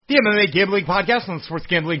The MMA Gambling Podcast on the Sports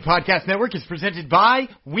Gambling Podcast Network is presented by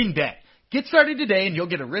WynnBET. Get started today and you'll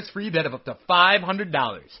get a risk-free bet of up to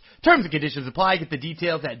 $500. Terms and conditions apply. Get the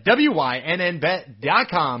details at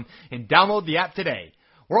WYNNBet.com and download the app today.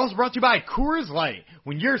 We're also brought to you by Coors Light.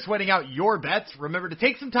 When you're sweating out your bets, remember to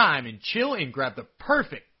take some time and chill and grab the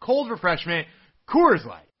perfect cold refreshment, Coors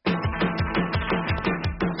Light.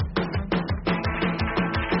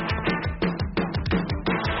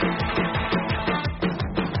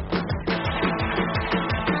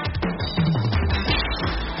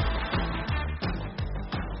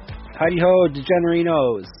 Howdy ho,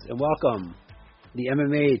 DeGenerinos, and welcome the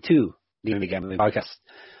MMA to the MMA Gambling Podcast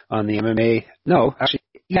on the MMA. No, actually,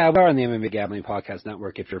 yeah, we are on the MMA Gambling Podcast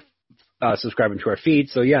Network if you're subscribing to our feed.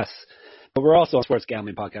 So yes, but we're also on Sports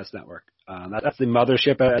Gambling Podcast Network. That's the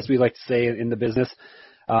mothership, as we like to say in the business.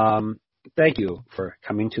 Thank you for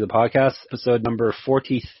coming to the podcast, episode number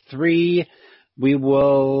 43. We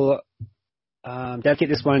will dedicate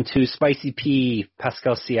this one to Spicy P,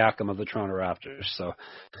 Pascal Siakam of the Toronto Raptors. So,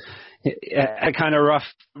 a kind of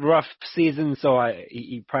rough season, so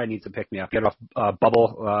he probably needs to pick me up. He got off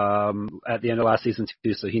bubble at the end of last season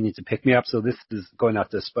too, so he needs to pick me up. So this is going out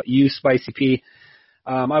to you, Spicy P.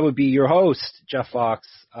 I would be your host, Jeff Fox.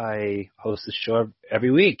 I host the show every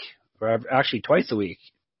week, or actually twice a week.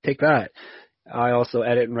 Take that. I also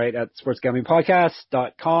edit and write at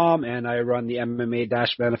sportsgamblingpodcast.com, and I run the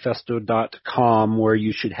MMA-manifesto.com, where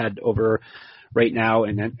you should head over right now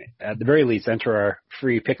and then, at the very least, enter our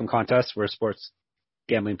free pick'em contest where Sports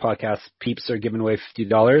Gambling Podcast peeps are giving away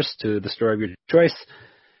 $50 to the store of your choice.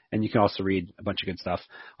 And you can also read a bunch of good stuff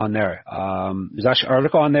on there. There's actually an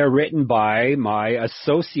article on there written by my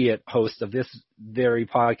associate host of this very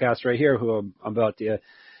podcast right here, who I'm about to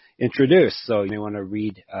introduce. So you may want to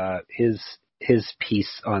read his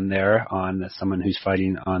piece on there on someone who's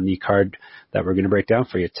fighting on the card that we're going to break down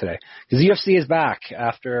for you today. Because the UFC is back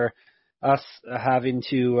after us having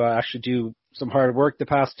to actually do some hard work the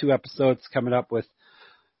past two episodes, coming up with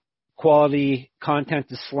quality content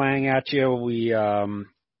to slang at you. We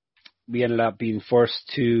ended up being forced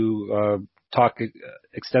to talk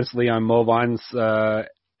extensively on Mo Vaughn's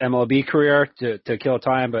MLB career to kill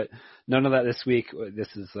time, but none of that this week. This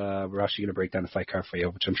is we're actually going to break down the fight card for you,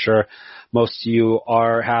 which I'm sure most of you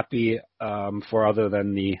are happy for, other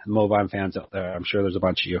than the Mo Vaughn fans out there. I'm sure there's a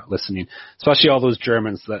bunch of you listening, especially all those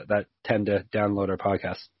Germans that tend to download our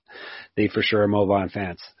podcast. They for sure are Mo Vaughn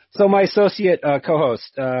fans. So my associate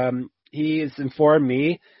co-host, he has informed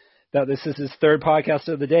me that this is his third podcast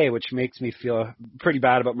of the day, which makes me feel pretty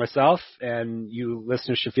bad about myself, and you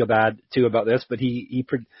listeners should feel bad too about this. But he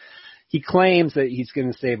claims that he's going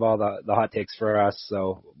to save all the hot takes for us,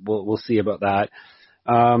 so we'll see about that.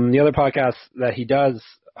 The other podcast that he does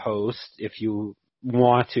host, if you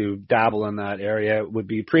want to dabble in that area, would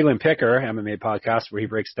be Prelim Picker, MMA podcast, where he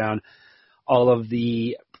breaks down all of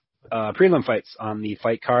the prelim fights on the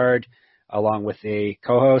fight card, along with a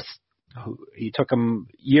co-host. He took him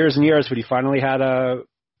years and years, but he finally had a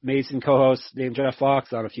amazing co-host named Jeff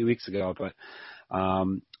Fox on a few weeks ago. But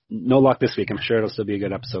no luck this week. I'm sure it'll still be a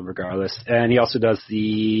good episode regardless. And he also does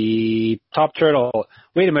the Top Turtle.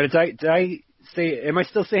 Wait a minute, did I say? Am I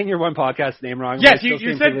still saying your one podcast name wrong? Yes, you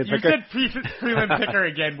said Prelim Picker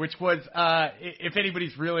again, which was if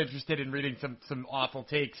anybody's real interested in reading some awful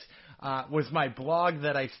takes. Was my blog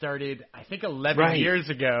that I started, I think 11 years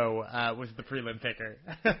ago, was the Prelim Picker.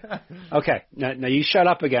 Okay. Now you shut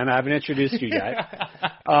up again. I haven't introduced you yet.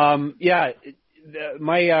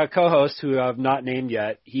 My co-host, who I've not named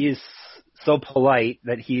yet, he is so polite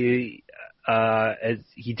that he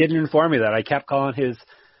didn't inform me that. I kept calling his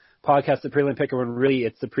podcast the Prelim Picker when really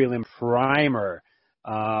it's the Prelim Primer.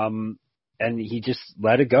 And he just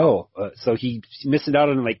let it go. So he's missing out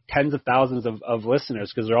on like tens of thousands of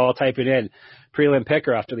listeners because they're all typing in Prelim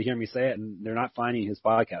Picker after they hear me say it, and they're not finding his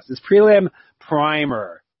podcast. It's Prelim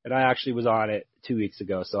Primer, and I actually was on it 2 weeks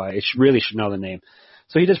ago, so I really should know the name.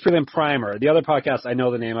 So he does Prelim Primer. The other podcast I know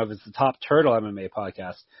the name of is the Top Turtle MMA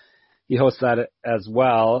podcast. He hosts that as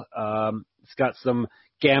well. It's got some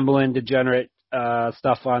gambling degenerate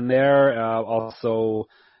stuff on there. Also,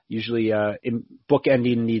 usually in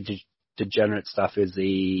bookending the degenerate stuff is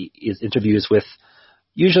interviews with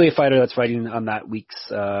usually a fighter that's fighting on that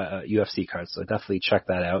week's UFC card. So definitely check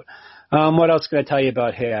that out. What else can I tell you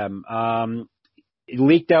about him? It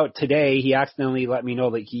leaked out today. He accidentally let me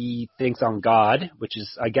know that he thinks on God, which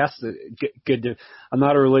is, I guess, good. I'm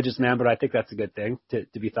not a religious man, but I think that's a good thing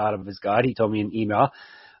to be thought of as God. He told me in an email.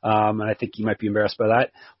 And I think he might be embarrassed by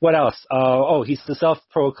that. What else? He's the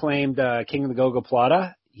self-proclaimed king of the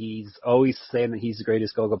Gogoplata. He's always saying that he's the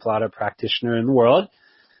greatest Gogoplata practitioner in the world.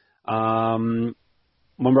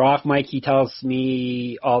 when we're off mic, he tells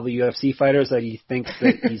me all the UFC fighters that he thinks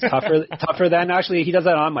that he's tougher than. Actually, he does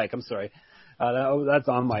that on mic. I'm sorry. That's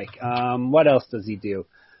on mic. What else does he do?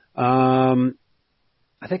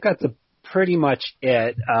 I think that's pretty much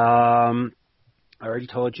it. I already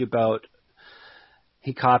told you about.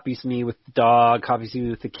 He copies me with the dog, copies me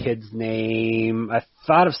with the kid's name. I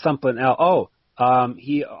thought of something else. I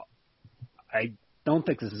don't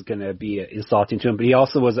think this is going to be insulting to him, but he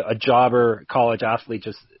also was a jobber college athlete,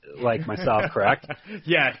 just like myself, correct?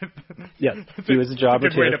 Yeah. Yes, he was a jobber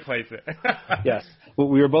too. Good too. way to place it. Yes, well,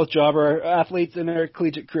 we were both jobber athletes in our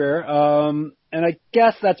collegiate career, and I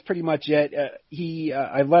guess that's pretty much it.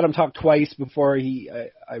 I let him talk twice before I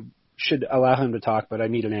should allow him to talk, but I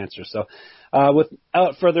need an answer. So,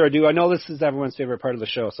 without further ado, I know this is everyone's favorite part of the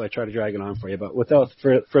show, so I try to drag it on for you. But without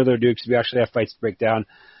further ado, because we actually have fights to break down.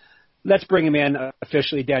 Let's bring him in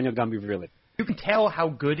officially, Daniel Gumby-Vrili. You can tell how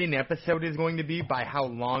good an episode is going to be by how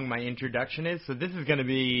long my introduction is, so this is going to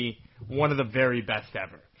be one of the very best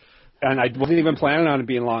ever. And I wasn't even planning on it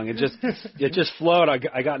being long. It just flowed. I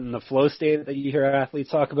got in the flow state that you hear athletes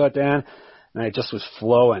talk about, Dan, and it just was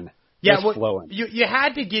flowing. Yeah, well, you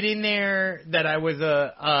had to get in there that I was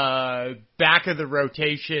a front of the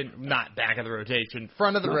rotation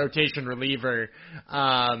reliever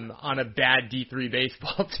on a bad D3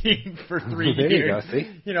 baseball team for 3 there years. You go, see?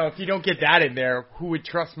 You know, if you don't get that in there, who would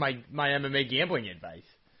trust my MMA gambling advice?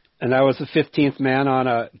 And I was the 15th man on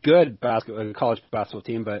a good college basketball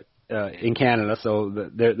team, but in Canada, so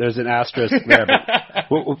there's an asterisk there. But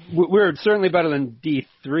we're certainly better than D3.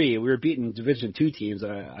 We were beating Division II teams.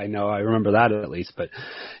 I know, I remember that at least. But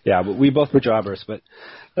yeah, but we both were jobbers. But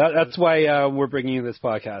that's why we're bringing you this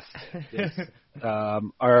podcast. Yes.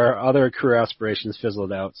 Our other career aspirations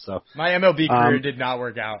fizzled out. So my MLB career did not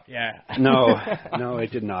work out. Yeah. No,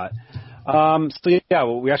 it did not. So yeah,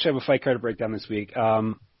 well, we actually have a fight card to break down this week.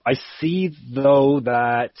 I see though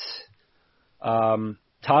that.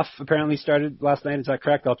 Tough apparently started last night. Is that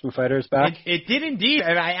correct? Ultimate Fighter is back? It did indeed.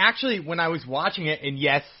 And I actually, when I was watching it, and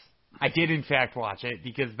yes, I did in fact watch it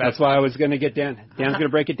because that's why I was going to get Dan. Dan's going to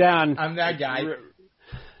break it down. I'm that guy.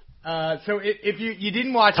 So if you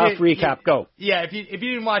didn't watch Tough it. Recap, go. Yeah, if you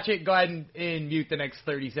didn't watch it, go ahead and mute the next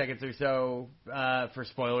 30 seconds or so for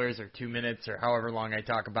spoilers, or 2 minutes, or however long I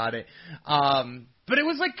talk about it. But it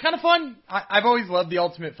was like kind of fun. I've always loved The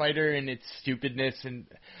Ultimate Fighter and its stupidness, and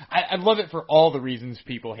I love it for all the reasons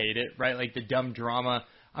people hate it, right? Like the dumb drama.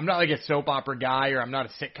 I'm not like a soap opera guy, or I'm not a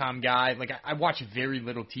sitcom guy. Like I watch very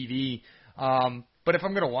little TV, but if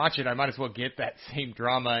I'm gonna watch it, I might as well get that same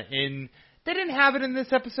drama. And they didn't have it in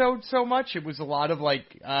this episode so much. It was a lot of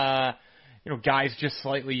like guys just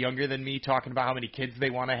slightly younger than me talking about how many kids they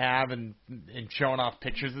want to have and showing off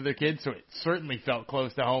pictures of their kids. So it certainly felt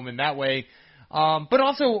close to home in that way. But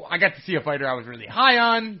also, I got to see a fighter I was really high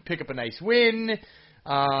on pick up a nice win.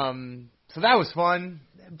 So that was fun.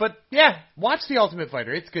 But yeah, watch The Ultimate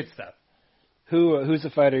Fighter. It's good stuff. Who's the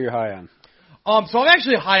fighter you're high on? So I'm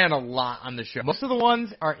actually high on a lot on the show. Most of the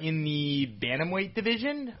ones are in the bantamweight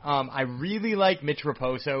division. I really like Mitch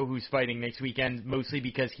Raposo, who's fighting next weekend, mostly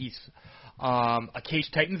because he's a Cage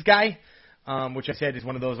Titans guy. Which I said is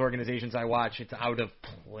one of those organizations I watch. It's out of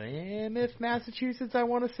Plymouth, Massachusetts, I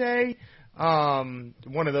want to say.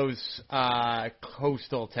 One of those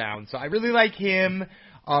coastal towns. So I really like him.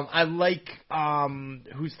 I like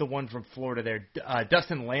who's the one from Florida there?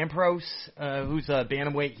 Dustin Lampros, who's a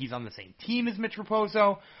bantamweight. He's on the same team as Mitch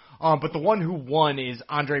Raposo. But the one who won is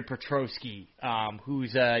Andre Petroski,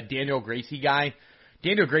 who's a Daniel Gracie guy.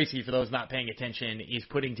 Daniel Gracie, for those not paying attention, is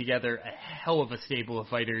putting together a hell of a stable of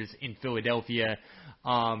fighters in Philadelphia.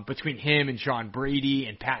 Between him and Sean Brady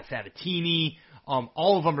and Pat Sabatini,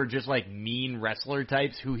 all of them are just like mean wrestler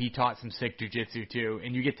types who he taught some sick jiu-jitsu to.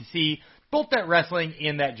 And you get to see both that wrestling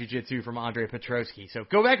and that jiu-jitsu from Andre Petroski. So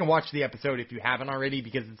go back and watch the episode if you haven't already,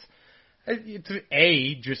 because it's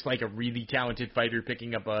A, just like a really talented fighter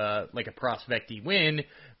picking up a prospecty win,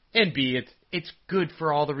 and B, it's good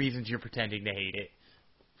for all the reasons you're pretending to hate it.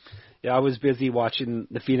 Yeah, I was busy watching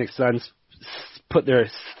the Phoenix Suns put their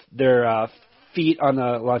feet on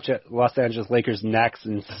the Los Angeles Lakers' necks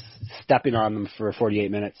and stepping on them for 48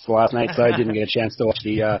 minutes last night, so I didn't get a chance to watch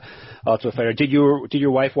the Ultimate Fighter. Did your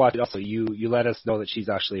wife watch it also? You let us know that she's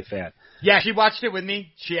actually a fan. Yeah, she watched it with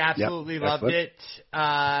me. She absolutely loved excellent. it.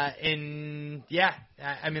 And yeah,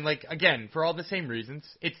 I mean, like, again, for all the same reasons,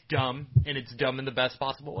 it's dumb, and it's dumb in the best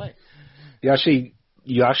possible way.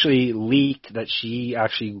 You actually leaked that she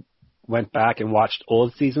actually went back and watched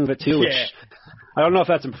old seasons of it too, which I don't know if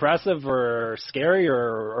that's impressive or scary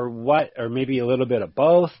or what, or maybe a little bit of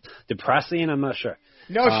both. Depressing, I'm not sure.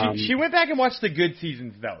 No, she went back and watched the good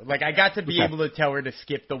seasons though. Like I got to be able to tell her to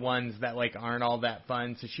skip the ones that like aren't all that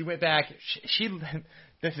fun. So she went back. She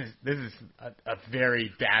this is a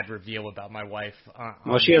very bad reveal about my wife.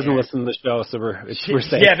 Well, she hasn't listened to the show, so we're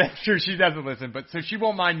safe. Yeah, that's true. She doesn't listen, but so she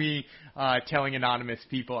won't mind me telling anonymous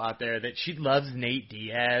people out there that she loves Nate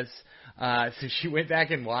Diaz. So she went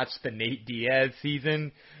back and watched the Nate Diaz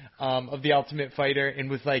season of The Ultimate Fighter and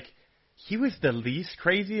was like, he was the least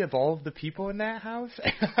crazy of all of the people in that house?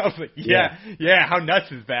 I was like, yeah, how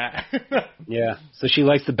nuts is that? Yeah, so she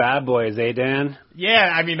likes the bad boys, eh, Dan?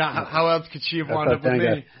 Yeah, I mean, how else could she have wound up with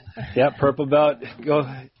me? Yeah, purple belt.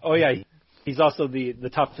 Oh, yeah, he's also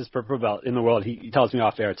the toughest purple belt in the world. He tells me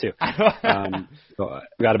off air, too. So I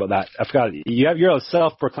forgot about that. I forgot. You're a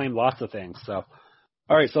self-proclaimed lots of things, so.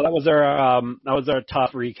 All right, so that was our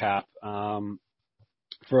top recap.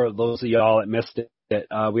 For those of y'all that missed it,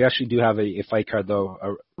 we actually do have a fight card though,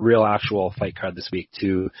 a real actual fight card this week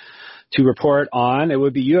to report on. It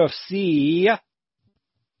would be UFC.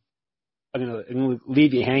 I'm gonna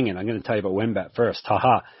leave you hanging. I'm gonna tell you about WinBet first.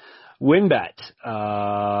 Haha. WinBet.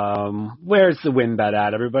 Where's the WinBet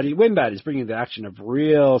at, everybody? WinBet is bringing the action of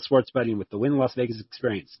real sports betting with the Win Las Vegas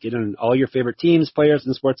experience. Get in all your favorite teams, players,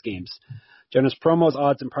 and sports games. Generous promos,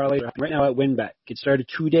 odds, and parlays right now at WinBet. Get started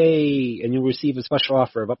today, and you'll receive a special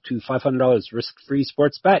offer of up to $500 risk-free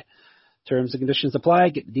sports bet. Terms and conditions apply.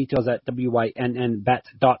 Get the details at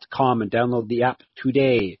wynnbet.com and download the app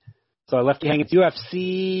today. So I left you hanging. It's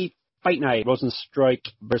UFC Fight Night,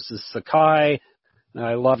 Rosenstruik versus Sakai.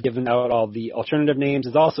 I love giving out all the alternative names.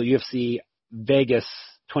 It's also UFC Vegas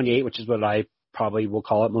 28, which is what I probably will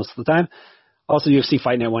call it most of the time. Also, UFC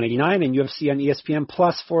Fight Night 189 and UFC on ESPN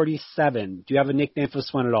Plus 47. Do you have a nickname for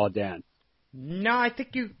this one at all, Dan? No, I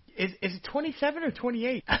think is it 27 or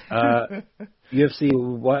 28? UFC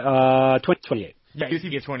 28. Yeah,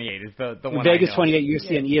 UFC 28 is the one. Vegas 28,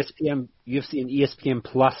 UFC and ESPN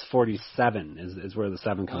Plus 47 is where the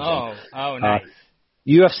 7 comes in. Oh, nice.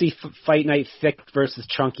 UFC Fight Night Thick versus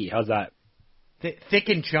Chunky. How's that? Thick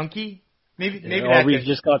and chunky? Maybe we've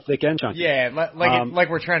just got thick and chunky. Yeah, like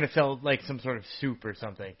we're trying to sell like some sort of soup or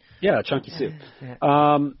something. Yeah, chunky soup.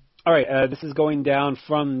 All right, this is going down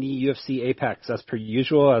from the UFC Apex as per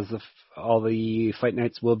usual, as all the fight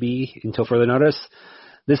nights will be until further notice.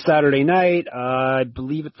 This Saturday night, I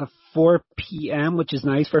believe it's a 4 p.m., which is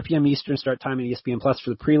nice. 4 p.m. Eastern start time at ESPN Plus for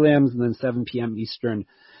the prelims, and then 7 p.m. Eastern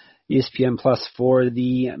ESPN Plus for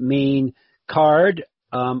the main card.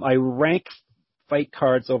 I rank fight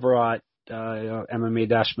cards over at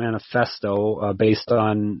MMA-Manifesto based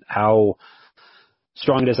on how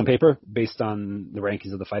strong it is on paper, based on the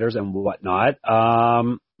rankings of the fighters and whatnot.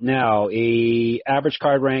 Now, average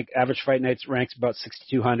fight nights ranks about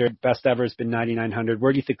 6,200. Best ever has been 9,900.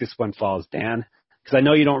 Where do you think this one falls, Dan? Because I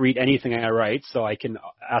know you don't read anything I write, so I can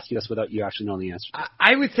ask you this without you actually knowing the answer.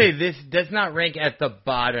 I would say this does not rank at the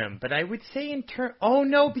bottom, but I would say oh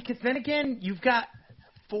no, because then again, you've got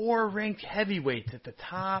 4 ranked heavyweights at the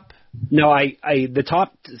top. No,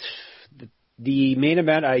 the main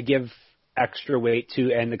event I give extra weight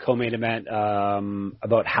to, and the co-main event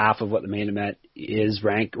about half of what the main event is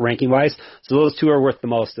ranking wise. So those 2 are worth the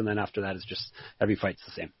most, and then after that it's just every fight's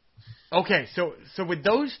the same. Okay, so with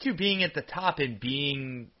those 2 being at the top and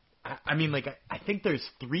being, I mean, like I think there's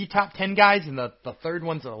 3 top 10 guys, and the third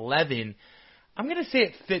one's 11. I'm going to say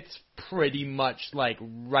it fits pretty much like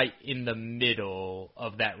right in the middle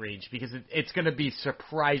of that range because it's going to be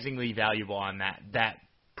surprisingly valuable on that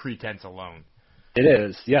pretense alone. It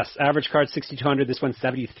is, yes. Average card 6,200. This one's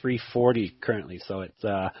 7,340 currently. So it's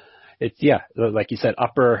like you said,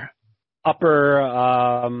 upper,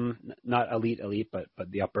 not elite, but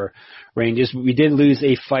the upper ranges. We did lose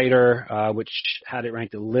a fighter, which had it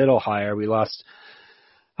ranked a little higher. We lost.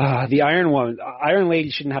 The Iron Lady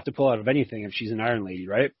shouldn't have to pull out of anything if she's an Iron Lady,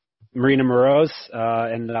 right? Marina Moroz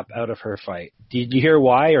ended up out of her fight. Did you hear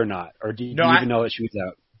why or not? Or do you even know that she was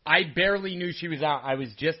out? I barely knew she was out. I was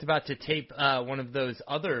just about to tape one of those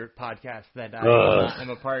other podcasts that I'm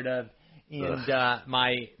a part of. And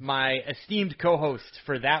my esteemed co-host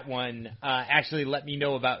for that one actually let me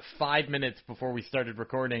know about 5 minutes before we started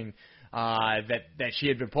recording that she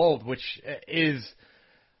had been pulled, which is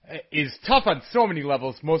tough on so many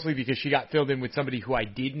levels, mostly because she got filled in with somebody who I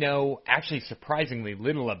did know actually surprisingly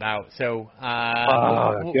little about. So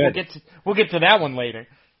we'll get to that one later.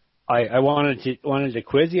 I wanted to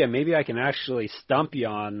quiz you, and maybe I can actually stump you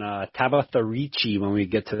on Tabatha Ricci when we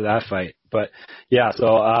get to that fight. But yeah,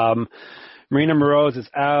 so Marina Moroz is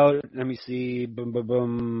out. Let me see. Boom, boom,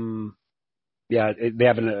 boom. Yeah, they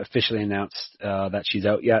haven't officially announced that she's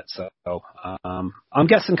out yet. So I'm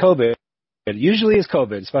guessing COVID. Usually it's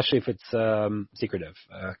COVID, especially if it's secretive.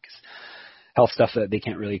 'Cause health stuff that they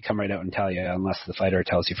can't really come right out and tell you unless the fighter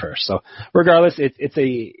tells you first. So regardless,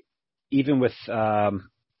 even with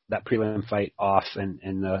that prelim fight off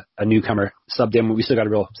and a newcomer subbed in, we still got a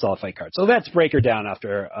real solid fight card. So let's break her down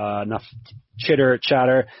after enough chatter.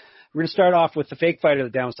 We're going to start off with the fake fighter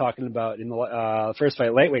that Dan was talking about in the first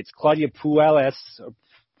fight, lightweights, Claudio Puelles,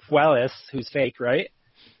 who's fake, right?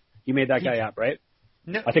 You made that guy up, right?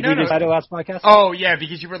 No, I think we decided last podcast. Oh, yeah,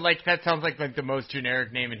 because you were like, that sounds like the most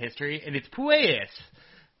generic name in history, and it's Puelles.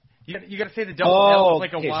 You got to say the double L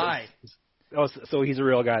with like a Y. So he's a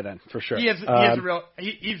real guy then, for sure. He is a real.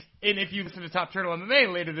 He's and if you listen to Top Turtle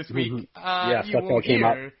MMA later this week, yes, you that's will how it came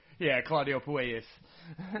up. Yeah, Claudio Puelles.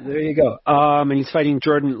 There you go. And he's fighting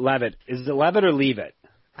Jordan Levitt. Is it Levitt or Leave It?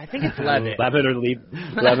 I think it's Levitt. Levitt or Leave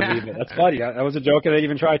It. That's funny. That was a joke, and I didn't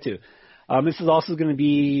even try to. This is also going to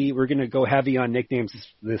be, we're going to go heavy on nicknames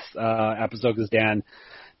this episode because Dan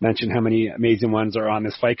mentioned how many amazing ones are on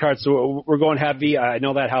this fight card. So we're going heavy. I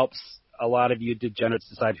know that helps a lot of you degenerates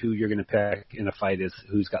decide who you're going to pick in a fight is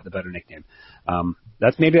who's got the better nickname.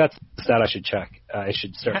 That's the stat I should check. I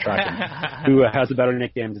should start tracking who has a better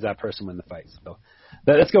nickname. Does that person win the fight? So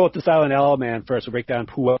let's go with the silent L man first. We'll break down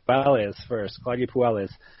Puelles first. Claudio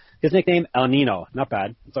Puelles. His nickname, El Nino. Not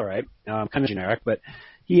bad. It's all right. Kind of generic, but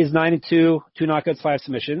he is 9-2, 2 knockouts, 5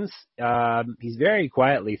 submissions. He's very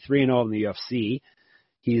quietly 3-0 in the UFC.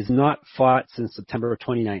 He's not fought since September of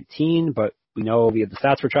 2019, but we know via the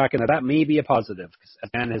stats we're tracking that may be a positive. Because as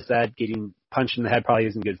Dan has said, getting punched in the head probably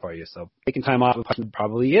isn't good for you. So taking time off of punching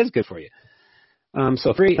probably is good for you.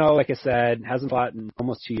 So 3-0, like I said, hasn't fought in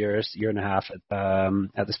almost 2 years, year and a half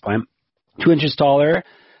at this point. 2 inches taller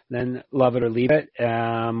than Love It or Leave It.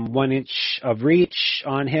 1 inch of reach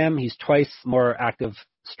on him. He's twice more active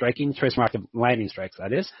striking, twice more active landing strikes,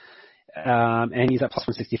 that is. And he's at plus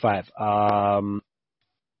 165.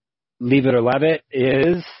 Leave It or Leave It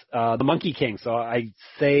is the Monkey King. So I'd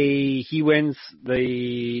say he wins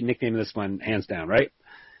the nickname of this one, hands down, right?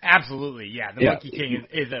 Absolutely, yeah. The Monkey King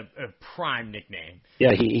is a prime nickname.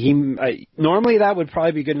 Yeah, he normally that would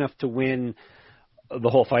probably be good enough to win the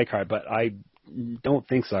whole fight card, but I don't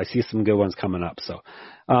think so. I see some good ones coming up. So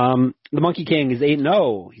the Monkey King is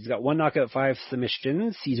 8-0. He's got 1 knockout, 5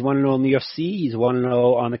 submissions. He's 1-0 in the UFC. He's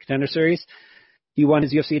 1-0 on the Contender Series. He won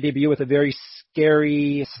his UFC debut with a very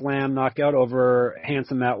scary slam knockout over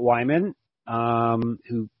handsome Matt Wyman,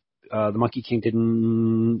 who the Monkey King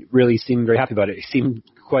didn't really seem very happy about it. He seemed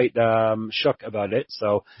quite shook about it.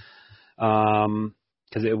 So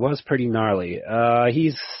because it was pretty gnarly.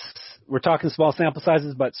 We're talking small sample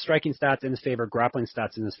sizes, but striking stats in his favor, grappling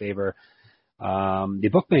stats in his favor. The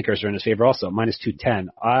bookmakers are in his favor also, minus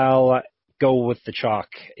 210. I'll go with the chalk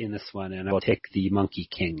in this one, and I will take the Monkey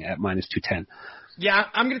King at minus 210. Yeah,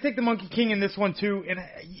 I'm going to take the Monkey King in this one too, and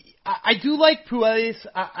I do like Puelles.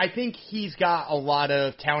 I think he's got a lot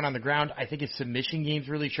of talent on the ground. I think his submission game's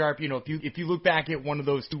really sharp. You know, if you look back at one of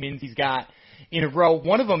those 2 wins he's got in a row,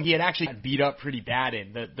 one of them he had actually got beat up pretty bad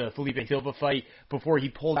in, the Felipe Silva fight, before he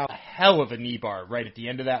pulled out a hell of a knee bar right at the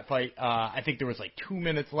end of that fight. I think there was like 2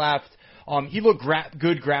 minutes left. He looked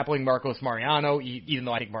good grappling Marcos Mariano, even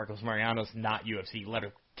though I think Marcos Mariano's not UFC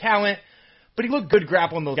level talent. But he looked good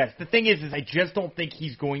grappling those guys. The thing is I just don't think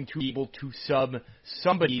he's going to be able to sub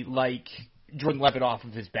somebody like Jordan Levitt off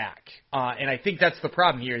of his back. And I think that's the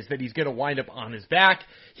problem here, is that he's going to wind up on his back.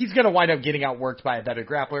 He's going to wind up getting outworked by a better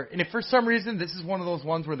grappler. And if for some reason this is one of those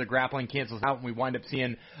ones where the grappling cancels out and we wind up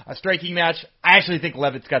seeing a striking match, I actually think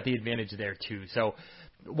Levitt's got the advantage there too. So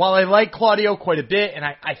while I like Claudio quite a bit, and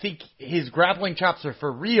I think his grappling chops are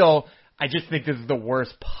for real, I just think this is the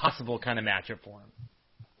worst possible kind of matchup for him.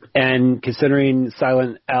 And considering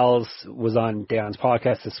Silent L's was on Dan's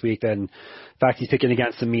podcast this week, then the fact he's picking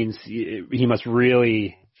against him means he must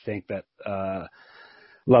really think that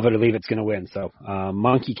Love It or Leave It's going to win. So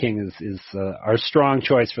Monkey King is our strong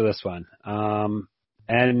choice for this one.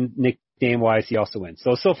 And nickname-wise, he also wins.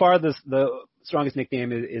 So far, the strongest nickname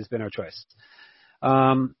has been our choice.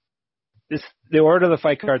 The order of the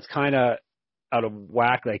fight card's kind of out of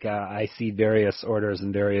whack. Like I see various orders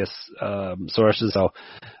and various sources. So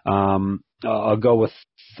I'm going to go with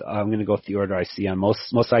the order I see on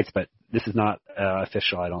most sites, but this is not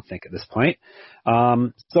official, I don't think, at this point.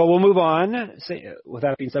 So we'll move on. With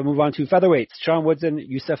that being said, move on to featherweights. Sean Woodson,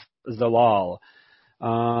 Youssef Zalal.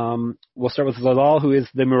 We'll start with Zalal, who is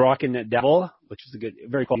the Moroccan Devil, which is a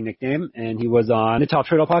very cool nickname, and he was on the Top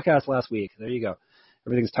Turtle podcast last week. There you go.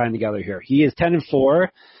 Everything's tying together here. He is 10-4.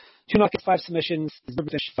 2 knockouts, 5 submissions. He's never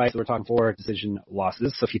finished fights. We're talking 4 decision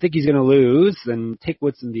losses. So if you think he's going to lose, then take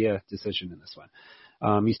Woodson via decision in this one.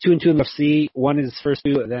 He's 2-2 in the UFC, won his first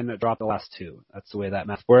two, then dropped the last two. That's the way that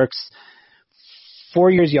math works. 4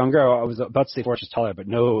 years younger. I was about to say 4 inches taller, but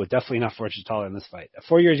no, definitely not 4 inches taller in this fight.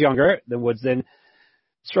 4 years younger than Woodson.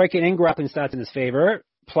 Striking and grappling stats in his favor,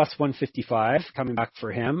 plus 155 coming back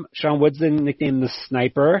for him. Sean Woodson, nicknamed the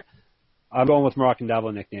Sniper. I'm going with Moroccan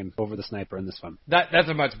Devil nickname over the Sniper in this one. That's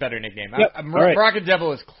a much better nickname. Yep. Moroccan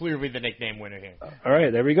Devil is clearly the nickname winner here. All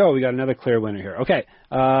right, there we go. We got another clear winner here. Okay,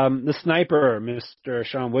 the Sniper, Mr.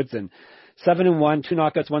 Sean Woodson. 7-1, 2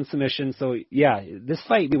 knockouts, 1 submission. So, yeah, this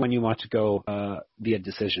fight be when you want to go via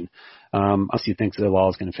decision. Unless you think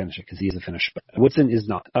Zalal is going to finish it, because he is a finisher. But Woodson is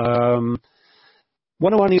not.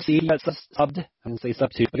 101 UFC, he got subbed. I didn't say sub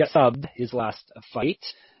 2, but got subbed his last fight.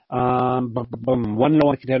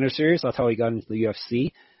 1-1 contender series. That's how he got into the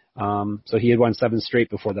UFC. So he had won 7 straight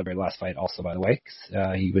before the very last fight also, by the way.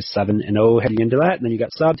 He was 7-0 heading into that, and then he got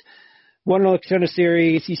subbed. 1-0 contender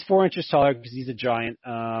series. He's 4 inches taller because he's a giant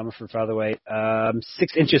for featherweight.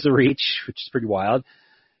 6 inches of reach, which is pretty wild.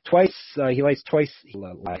 He lights twice.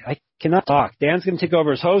 I cannot talk. Dan's going to take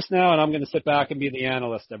over as host now, and I'm going to sit back and be the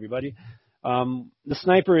analyst, everybody. The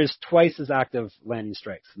Sniper is twice as active landing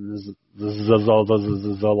strikes.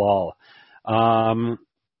 Zalal.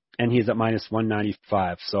 And he's at minus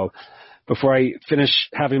 195. So before I finish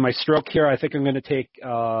having my stroke here, I think I'm going to take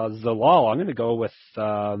Zalal. I'm going to go with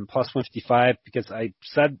plus 155 because I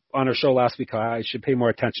said on our show last week I should pay more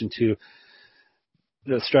attention to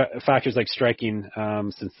the factors like striking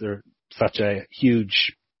since they're such a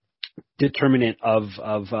huge determinant of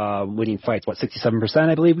winning fights. 67%,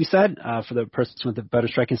 I believe we said, for the person with the better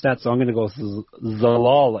striking stats. So I'm going to go with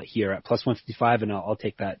Zalal here at plus 155, and I'll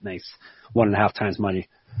take that nice 1.5 times money.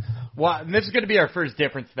 Well, this is going to be our first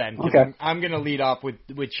difference then. Okay. I'm going to lead off with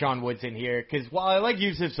Sean Woodson here, because while I like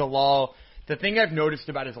Youssef Zalal, the thing I've noticed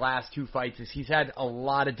about his last 2 fights is he's had a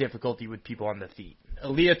lot of difficulty with people on the feet.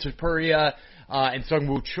 Ilia Topuria and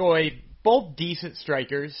Sungwoo Choi, both decent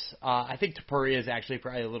strikers. I think Topuria is actually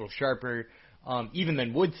probably a little sharper even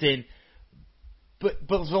than Woodson. But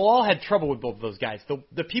Zalal had trouble with both of those guys.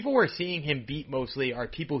 The people we're seeing him beat mostly are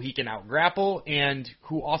people he can out-grapple and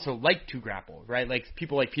who also like to grapple, right? Like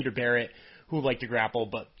people like Peter Barrett who like to grapple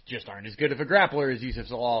but just aren't as good of a grappler as Youssef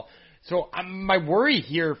Zalal. So my worry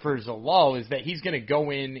here for Zalal is that he's going to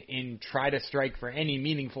go in and try to strike for any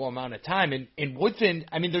meaningful amount of time. And Woodson,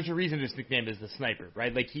 I mean, there's a reason his nickname is the Sniper,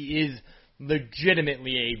 right? Like he is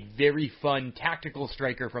legitimately a very fun tactical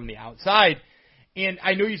striker from the outside. And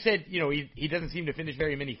I know you said, he doesn't seem to finish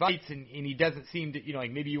very many fights, and he doesn't seem to, like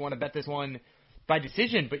maybe you want to bet this one by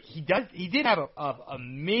decision, but he did have a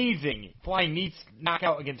amazing flying knee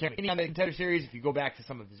knockout against Terry on the Contender Series. If you go back to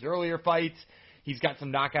some of his earlier fights, he's got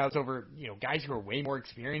some knockouts over, guys who are way more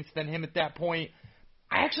experienced than him at that point.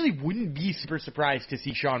 I actually wouldn't be super surprised to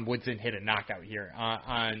see Sean Woodson hit a knockout here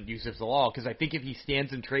on Youssef Zalal, because I think if he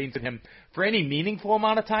stands and trains with him for any meaningful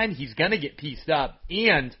amount of time, he's going to get pieced up.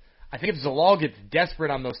 And I think if Zalal gets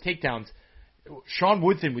desperate on those takedowns, Sean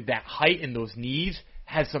Woodson with that height and those knees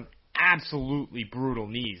has some absolutely brutal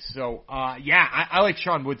knees. So, I like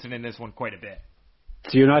Sean Woodson in this one quite a bit.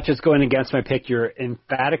 So you're not just going against my pick, you're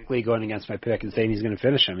emphatically going against my pick and saying he's going to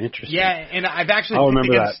finish him. Interesting. Yeah, and I've actually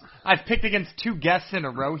I've picked against 2 guests in a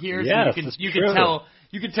row here, yes, so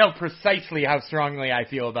you can tell precisely how strongly I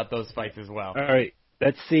feel about those fights as well. All right.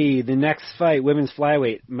 Let's see. The next fight, women's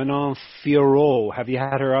flyweight, Manon Fiorot. Have you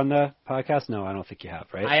had her on the podcast? No, I don't think you have,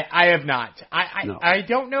 right? I have not. No. I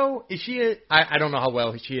don't know. Is she I don't know how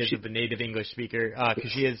well she is with the native English speaker,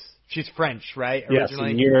 because she's French, right?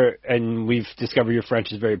 Originally? Yes, and we've discovered your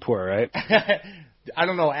French is very poor, right? I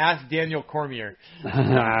don't know. Ask Daniel Cormier.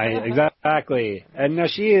 Exactly. And now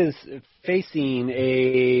she is facing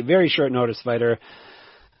a very short notice fighter.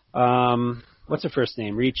 What's her first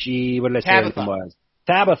name? Ricci. What did I say her name was?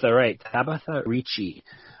 Tabitha, right. Tabitha Ricci.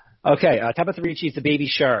 Okay, Tabitha Ricci is the Baby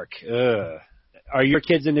Shark. Are your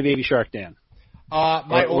kids into Baby Shark, Dan?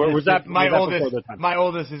 My oldest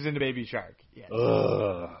is into Baby Shark. Yes.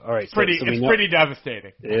 All right. It's pretty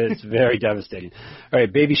devastating. It's very devastating. All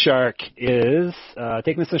right, Baby Shark is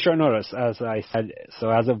taking this on short notice, as I said. So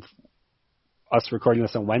as of us recording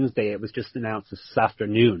this on Wednesday, it was just announced this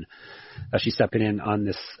afternoon that she's stepping in on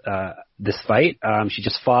this fight. She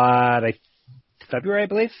just fought February, I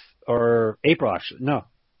believe, or April, actually. No.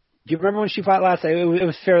 Do you remember when she fought last? It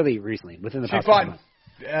was fairly recently, within the past month.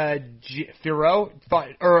 Fiorot fought,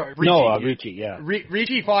 or Ricci. No, Ricci, yeah.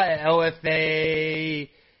 Ricci fought at LFA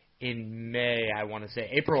in May, I want to say.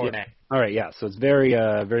 April or May. All right, yeah. So it's very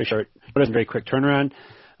short, but it's a very quick turnaround.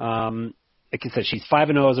 Like I said, she's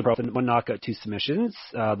 5-0 as a pro, 1 knockout, 2 submissions.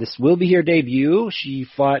 This will be her debut. She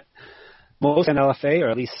fought most in LFA, or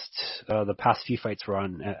at least the past few fights were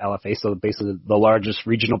on LFA, so basically the largest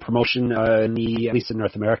regional promotion at least in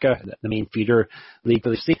North America, the main feeder league for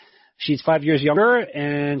the UFC. She's 5 years younger,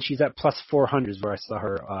 and she's at plus 400 is where I saw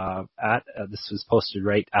her at. This was posted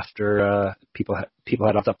right after people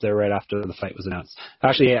had up there right after the fight was announced.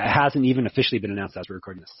 Actually, it hasn't even officially been announced as we're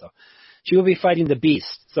recording this, so. She will be fighting the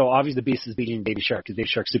Beast. So obviously the Beast is beating Baby Shark because Baby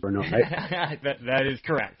Shark's super known, right? that is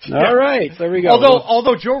correct. All right, so there we go.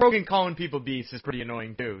 Although Joe Rogan calling people Beast is pretty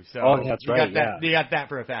annoying too. So that's right. You got that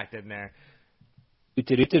for a fact in there.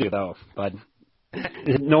 Do though, bud.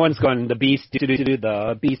 No one's going the Beast.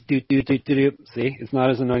 The Beast. See, it's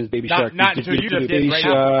not as annoying as Baby Shark. Not until you just did Baby right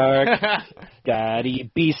Shark, now.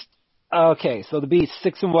 Daddy Beast. Okay, so the Beast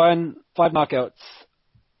 6-1, 5 knockouts.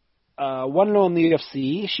 1-0 in the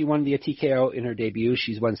UFC. She won via TKO in her debut.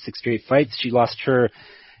 She's won 6 straight fights. She lost her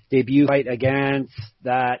debut fight against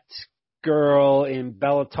that girl in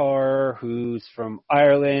Bellator who's from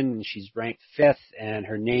Ireland, and she's ranked 5th, and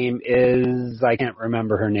her name is, I can't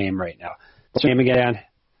remember her name right now. What's her name again?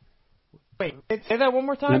 Wait, say that one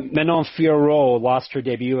more time? Manon Fiorot lost her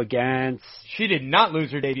debut against... She did not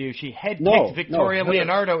lose her debut. She head-kicked Victoria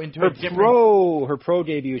Leonardo into a different... Her pro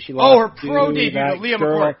debut. She lost her pro debut, Leah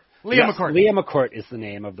McCourt. Leah McCourt is the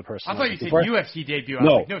name of the person. I thought you said UFC debut.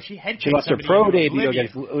 No, she head-kicked. She lost her pro debut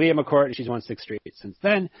against Leah McCourt, and she's won 6 straight since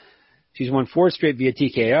then. She's won 4 straight via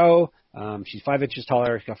TKO. She's 5 inches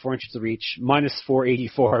taller, got 4 inches of reach. Minus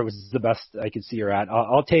 484 was the best I could see her at.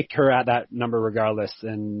 I'll take her at that number regardless,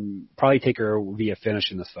 and probably take her via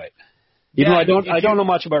finish in this fight. Even though I don't know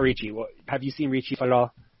much about Ricci. Have you seen Ricci fight at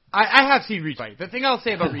all? I have seen Ricci fight. The thing I'll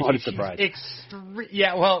say about Ricci, what a surprise.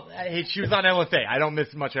 She was on LFA. I don't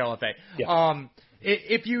miss much LFA. Yeah.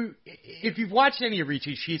 If you've watched any of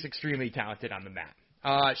Ricci, she's extremely talented on the mat.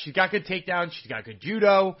 She's got good takedowns. She's got good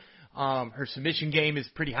judo. Her submission game is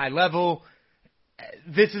pretty high level.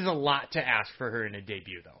 This is a lot to ask for her in a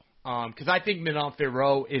debut, though. Because I think Manon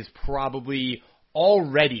Fiorot is probably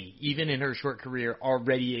already, even in her short career,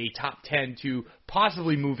 already a top 10 to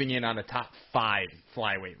possibly moving in on a top 5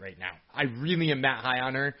 flyweight right now. I really am that high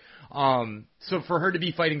on her. So for her to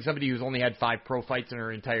be fighting somebody who's only had 5 pro fights in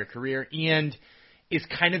her entire career and is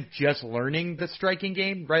kind of just learning the striking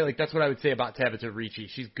game, right? Like that's what I would say about Tabitha Ricci.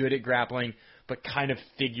 She's good at grappling, but kind of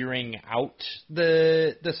figuring out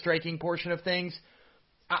the striking portion of things.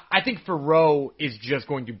 I think Fiorot is just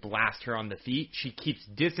going to blast her on the feet. She keeps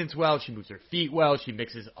distance well. She moves her feet well. She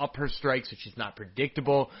mixes up her strikes so she's not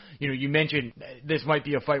predictable. You know, you mentioned this might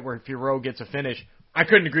be a fight where Fiorot gets a finish. I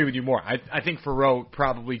couldn't agree with you more. I think Fiorot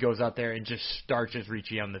probably goes out there and just starches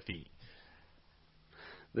Ricci on the feet.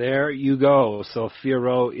 There you go. So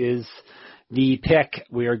Fiorot is the pick.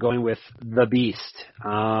 We are going with the Beast,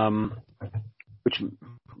 which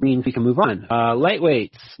means we can move on.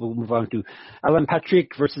 Lightweights, we'll move on to Alan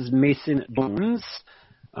Patrick versus Mason Jones.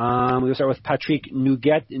 We'll start with Patrick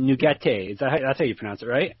Nugete. That's how you pronounce it,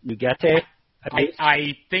 right? Nugete?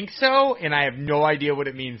 I think so, and I have no idea what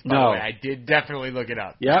it means, by the way. I did definitely look it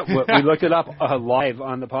up. Yeah, we looked it up live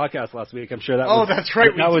on the podcast last week. I'm sure that was... Oh, that's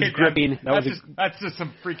right. That was gripping. That's just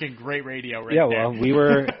some freaking great radio right there. Yeah, well, we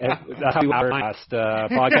were... That's how we were last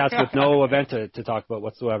podcast with no event to talk about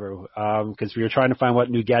whatsoever, because we were trying to find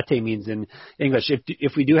what Nugete means in English.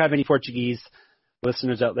 If we do have any Portuguese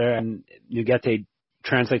listeners out there and Nugete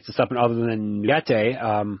translates to something other than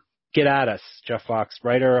Nugete, get at us, Jeff Fox,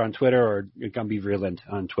 writer on Twitter, or Gumby Vreeland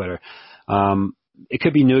on Twitter. It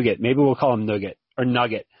could be Nougat. Maybe we'll call him Nugget or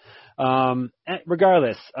Nugget.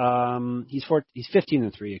 Regardless, he's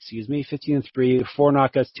 15-3. Excuse me, 15-3, 4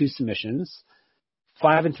 knockouts, 2 submissions,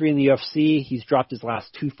 5-3 in the UFC. He's dropped his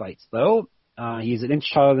last 2 fights though. He's an inch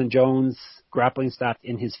taller than Jones. Grappling stats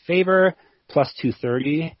in his favor, plus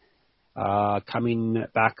 230. Coming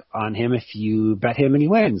back on him if you bet him and he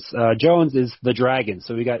wins. Jones is the Dragon,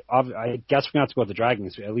 so I guess we're going to have to go with the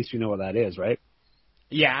Dragon, so at least we know what that is, right?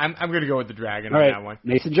 Yeah, I'm going to go with the Dragon on that one.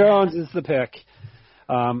 Mason Jones is the pick.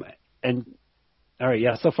 So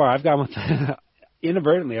far I've gone with,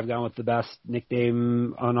 inadvertently, I've gone with the best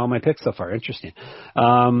nickname on all my picks so far. Interesting.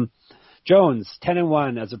 Jones,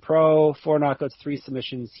 10-1 as a pro, 4 knockouts, 3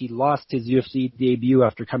 submissions. He lost his UFC debut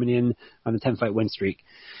after coming in on a 10-fight win streak.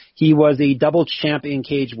 He was a double champ in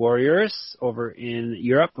Cage Warriors over in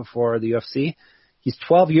Europe before the UFC. He's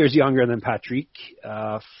 12 years younger than Patrick.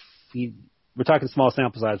 We're talking small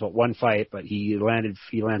sample size, about 1 fight, but he lands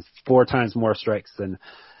 4 times more strikes than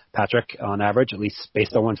Patrick on average, at least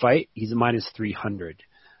based on 1 fight. He's a minus 300.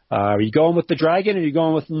 Are you going with the Dragon or are you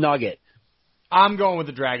going with Nugget? I'm going with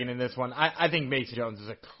the Dragon in this one. I think Mason Jones is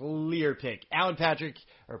a clear pick. Alan Patrick,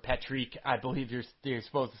 I believe you're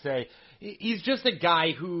supposed to say, he's just a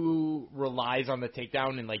guy who relies on the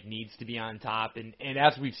takedown and like needs to be on top. And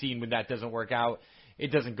as we've seen, when that doesn't work out,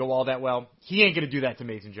 it doesn't go all that well. He ain't going to do that to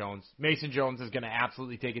Mason Jones. Mason Jones is going to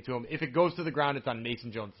absolutely take it to him. If it goes to the ground, it's on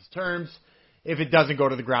Mason Jones' terms. If it doesn't go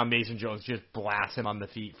to the ground, Mason Jones just blasts him on the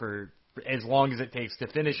feet for as long as it takes to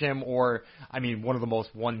finish him, or, I mean, one of the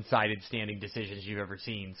most one-sided standing decisions you've ever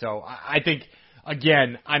seen. So I think,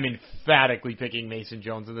 again, I'm emphatically picking Mason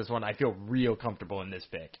Jones in this one. I feel real comfortable in this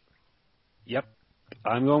pick. Yep.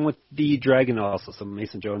 I'm going with the Dragon also. So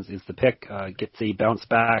Mason Jones is the pick. Gets a bounce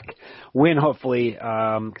back win, hopefully,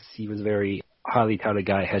 because he was a very highly touted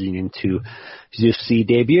guy heading into his UFC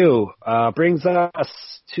debut. Brings us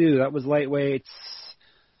to, that was lightweights.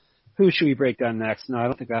 Who should we break down next? No, I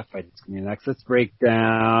don't think that fight is going to be next. Let's break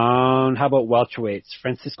down, how about welterweights?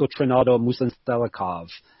 Francisco Trinaldo, Muslim Stalikov.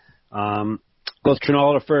 Goes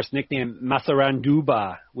Trinaldo first, nickname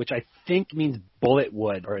Masaranduba, which I think means bullet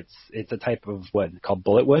wood, or it's a type of wood called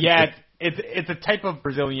bullet wood. Yeah, it's a type of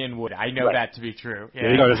Brazilian wood. I know that to be true. Yeah.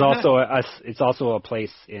 There you go. There's also a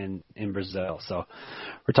place in Brazil. So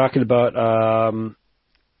we're talking about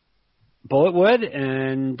bullet wood,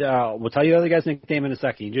 and we'll tell you the other guy's nickname in a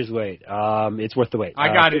second. You just wait. It's worth the wait. I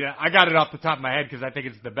got it off the top of my head because I think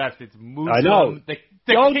it's the best. It's Muslim, I know. the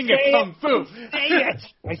king of kung fu. Say it.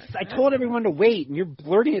 I told everyone to wait, and you're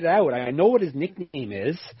blurting it out. I know what his nickname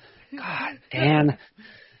is. God, Dan.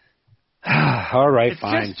 All right,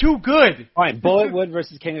 fine. It's just too good. Fine. Bullet Wood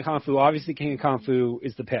versus King of Kung Fu. Obviously, King of Kung Fu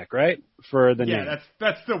is the pick, right? For the name. Yeah,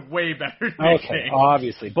 that's the way better nickname. Okay,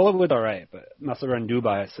 obviously. Bullet Wood, all right, but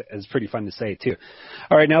Masaranduba is pretty fun to say, too.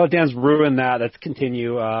 All right, now that Dan's ruined that, let's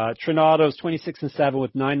continue. Trinaldo's 26-7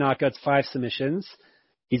 with 9 knockouts, 5 submissions.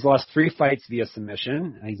 He's lost 3 fights via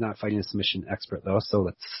submission. He's not fighting a submission expert, though, so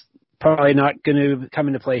that's probably not going to come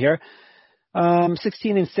into play here.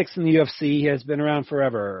 16-6 in the UFC. He has been around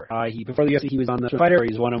forever. Before the UFC, he was on the Fighter.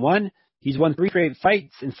 He's 1-1. He's won 3 straight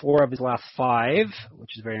fights in 4 of his last 5,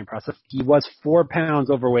 which is very impressive. He was 4 pounds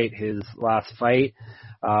overweight his last fight,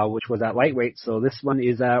 which was at lightweight. So this one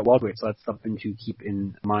is at welterweight. So that's something to keep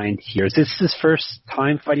in mind here. Is this his first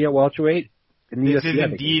time fighting at welterweight? This is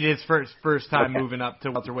indeed his first time moving up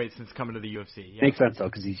to welterweight since coming to the UFC. Yeah. Makes sense, though,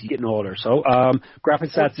 because he's getting older. So,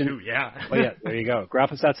 graphic stats in... Oh, yeah, there you go.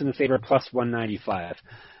 Graphic stats in the favor, plus 195.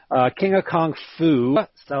 King of Kung Fu,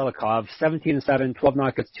 Stalikov, 17-7, 12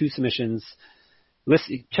 knockouts, 2 submissions.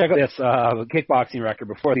 Listen, check out this kickboxing record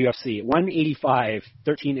before the UFC. 185,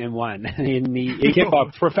 13-1 in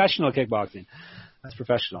the professional kickboxing. That's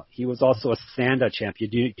professional. He was also a Sanda champion.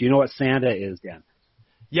 Do you know what Sanda is, Dan?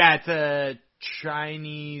 Yeah, it's a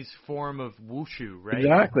Chinese form of wushu, right?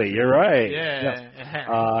 Exactly, you're right. Yeah. Yes.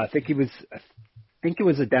 I think it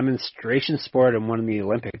was a demonstration sport and won in the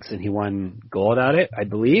Olympics, and he won gold at it, I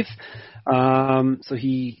believe. So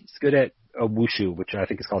he's good at wushu, which I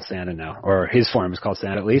think is called Sanda now, or his form is called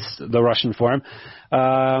Sanda, at least the Russian form.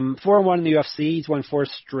 4-1 in the UFC. He's won 4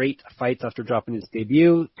 straight fights after dropping his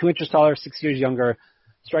debut. 2 inches taller, 6 years younger.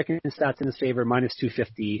 Striking stats in his favor, minus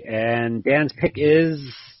 250. And Dan's pick is...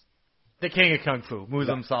 the King of Kung Fu,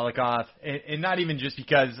 Muslim Stalikov. And not even just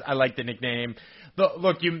because I like the nickname.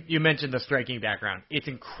 Look, you mentioned the striking background. It's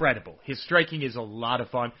incredible. His striking is a lot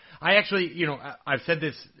of fun. I actually, I said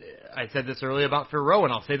this earlier about Ferro,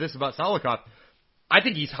 and I'll say this about Stalikov. I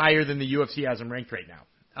think he's higher than the UFC has him ranked right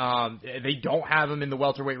now. They don't have him in the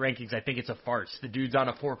welterweight rankings. I think it's a farce. The dude's on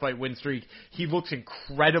a 4-fight win streak. He looks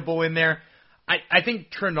incredible in there. I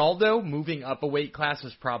think Trinaldo moving up a weight class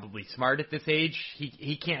was probably smart at this age.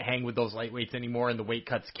 He can't hang with those lightweights anymore, and the weight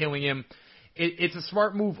cut's killing him. It's a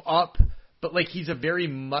smart move up, but like he's a very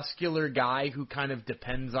muscular guy who kind of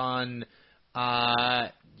depends on,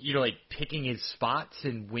 like picking his spots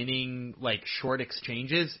and winning like short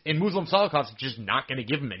exchanges. And Muslim Stalikov's just not going to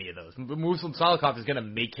give him any of those. Muslim Stalikov is going to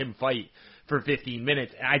make him fight for 15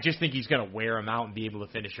 minutes. I just think he's going to wear him out and be able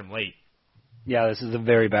to finish him late. Yeah, this is a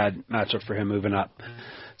very bad matchup for him moving up,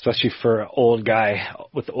 especially for an old guy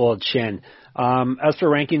with the old chin. As for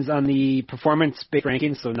rankings on the performance-based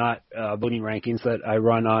rankings, so not voting rankings that I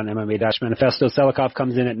run on MMA-Manifesto, Stalikov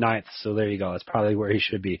comes in at 9th, so there you go. That's probably where he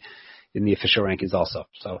should be in the official rankings also.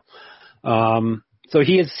 So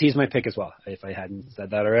he's my pick as well, if I hadn't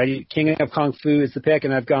said that already. King of Kung Fu is the pick,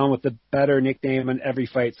 and I've gone with the better nickname on every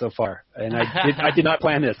fight so far. And I did not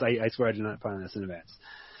plan this. I swear I did not plan this in advance.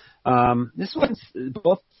 This one's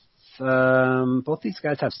both these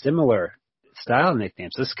guys have similar style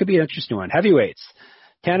nicknames. This could be an interesting one. Heavyweights,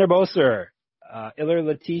 Tanner Boser, Ilir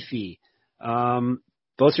Latifi.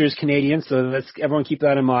 Boser is Canadian, so let's everyone keep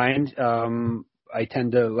that in mind. I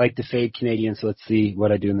tend to like to fade Canadian, so let's see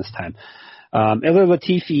what I do in this time. Ilir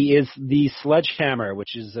Latifi is the Sledgehammer,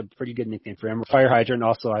 which is a pretty good nickname for him. Fire Hydrant,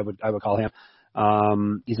 also I would call him.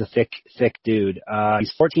 He's a thick dude.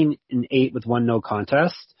 He's 14-8 with 1 no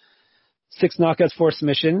contest, 6 knockouts, 4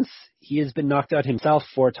 submissions. He has been knocked out himself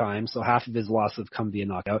 4 times, so half of his losses have come via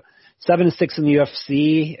knockout. 7-6 in the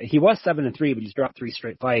UFC. He was 7-3, but he's dropped 3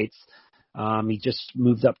 straight fights. He just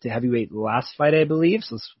moved up to heavyweight last fight, I believe.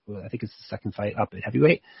 So I think it's the second fight up at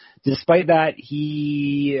heavyweight. Despite that,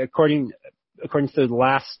 he, according to the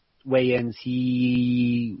last weigh-ins,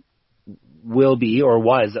 he will be, or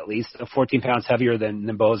was at least, 14 pounds heavier than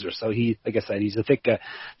Boser. So he, like I said, he's a thick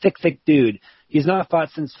dude. He's not fought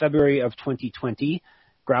since February of 2020.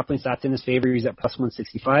 Grappling stats in his favor. He's at plus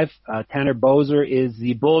 165. Tanner Boser is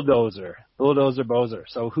the Bulldozer Boser.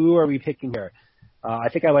 So who are we picking here? I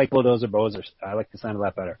think I like Bulldozer Boser. I like the sound of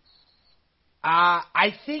that better.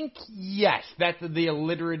 I think, yes, that's the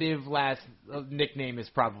alliterative last nickname is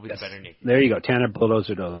probably the better nickname. There you go, Tanner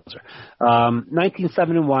Bulldozer Dozer.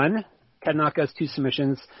 19-7-1, 10 knockouts, 2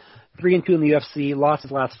 submissions, 3-2 in the UFC. Lost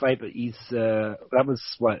his last fight, but he's that was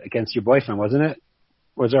what, against your boyfriend, wasn't it?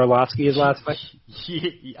 Was Arlovsky his last fight?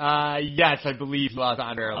 Yes, I believe he lost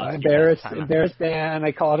on Arlovsky. Embarrassed Dan.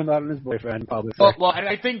 I called him out on his boyfriend publicly. Well, and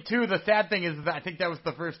I think, too, the sad thing is that I think that was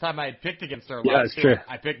the first time I had picked against Arlovsky. Yeah, it's true.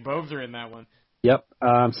 I picked Boser in that one. Yep.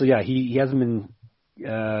 So, yeah, he hasn't been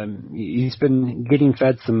he's been getting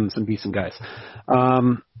fed some decent guys.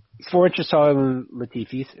 4 inches taller than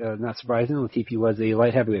Latifi. Not surprising. Latifi was a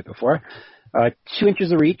light heavyweight before. 2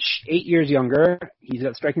 inches of reach, 8 years younger. He's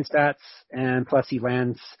got striking stats, and plus he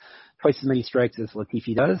lands twice as many strikes as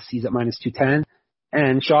Latifi does. He's at minus 210.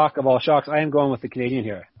 And shock of all shocks, I am going with the Canadian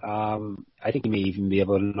here. I think he may even be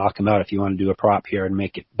able to knock him out if you want to do a prop here and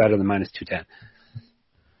make it better than minus 210.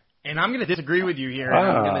 And I'm going to disagree with you here.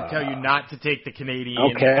 I'm going to tell you not to take the Canadian.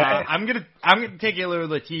 Okay. I'm going to take Ilir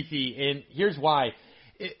Latifi, and here's why.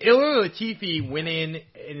 Ilir Latifi went in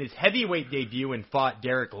his heavyweight debut and fought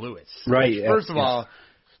Derek Lewis. Right. First of all,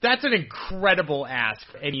 that's an incredible ask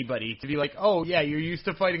for anybody to be like, oh, yeah, you're used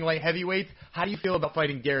to fighting light heavyweights. How do you feel about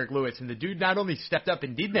fighting Derek Lewis? And the dude not only stepped up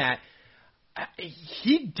and did that,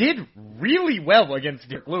 he did really well against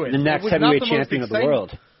Derek Lewis. The next heavyweight champion of the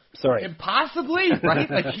world. Sorry. And possibly, right?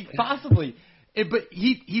 Possibly. But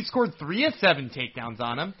he scored 3 of 7 takedowns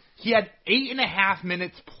on him. He had 8.5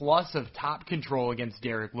 minutes plus of top control against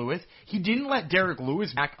Derek Lewis. He didn't let Derek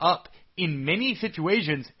Lewis back up in many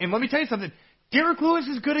situations. And let me tell you something. Derek Lewis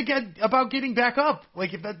is good about getting back up.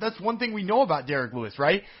 Like, that's one thing we know about Derek Lewis,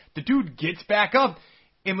 right? The dude gets back up.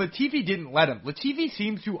 And Latifi didn't let him. Latifi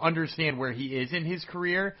seems to understand where he is in his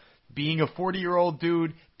career, being a 40-year-old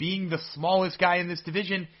dude, being the smallest guy in this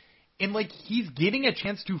division. And, like, he's getting a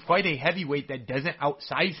chance to fight a heavyweight that doesn't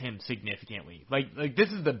outsize him significantly. Like this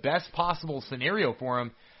is the best possible scenario for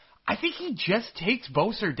him. I think he just takes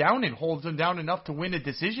Boser down and holds him down enough to win a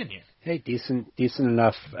decision here. Hey, decent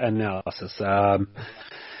enough analysis.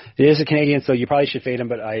 It is a Canadian, so you probably should fade him,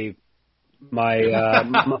 but my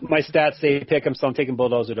stats say pick him, so I'm taking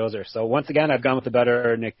Bulldozer Dozer. So once again, I've gone with a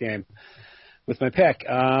better nickname with my pick.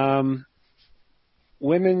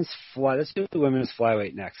 Let's do the women's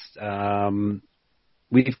flyweight next.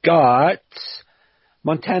 We've got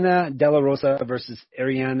Montana De La Rosa versus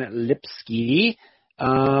Ariane Lipski.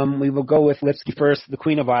 We will go with Lipski first, the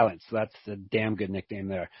Queen of Violence. That's a damn good nickname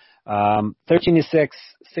there. 13-6,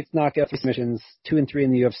 6 knockouts, 3 submissions, 2-3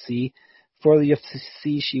 in the UFC. For the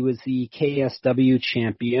UFC, she was the KSW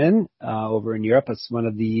champion over in Europe. It's one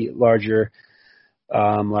of the larger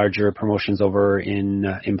promotions over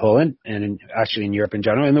in Poland and actually in Europe in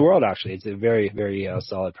general, in the world actually. It's a very, very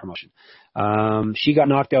solid promotion. She got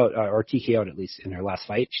knocked out, or TKO'd at least, in her last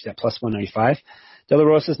fight. She's at plus 195. De La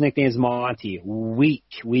Rosa's nickname is Monty. Weak.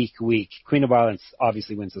 Queen of Violence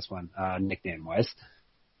obviously wins this one, nickname-wise.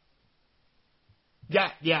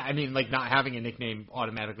 Yeah, I mean, like, not having a nickname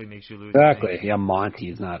automatically makes you lose. Exactly. Yeah, Monty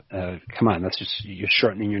is not, come on, that's just, you're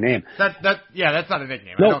shortening your name. That's not a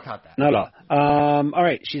nickname. Nope, I don't count that. Not at all. All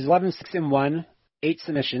right, she's 11-6-1, 8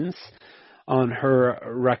 submissions on her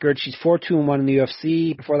record. She's 4-2-1 in the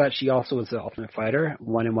UFC. Before that, she also was the Ultimate Fighter,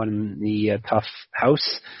 1-1 in the Tough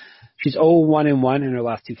House. She's 0-1-1 in her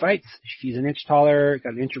last 2 fights. She's an inch taller,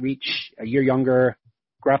 got an inch of reach, a year younger.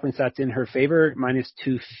 Grappling stats in her favor, minus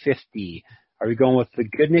 250. Are we going with the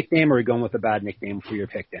good nickname or are we going with the bad nickname for your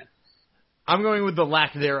pick then? I'm going with the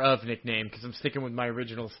lack thereof nickname because I'm sticking with my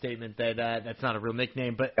original statement that that's not a real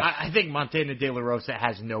nickname. But I think Montana De La Rosa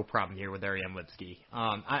has no problem here with Ariane Lipski.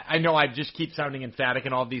 I know I just keep sounding emphatic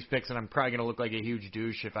in all these picks, and I'm probably going to look like a huge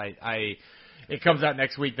douche if I it comes out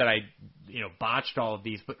next week that I, botched all of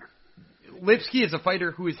these. But Lipski is a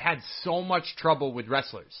fighter who has had so much trouble with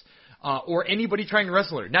wrestlers. Or anybody trying to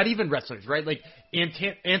wrestle her. Not even wrestlers, right? Like,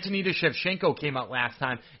 Antonina Shevchenko came out last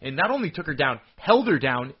time and not only took her down, held her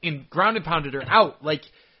down and ground and pounded her out. Like,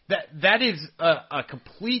 that is a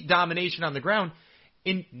complete domination on the ground.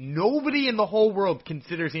 And nobody in the whole world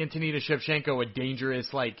considers Antonina Shevchenko a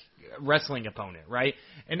dangerous, wrestling opponent, right?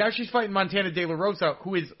 And now she's fighting Montana De La Rosa,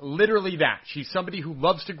 who is literally that. She's somebody who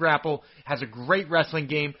loves to grapple, has a great wrestling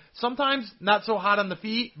game, sometimes not so hot on the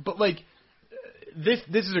feet, but, this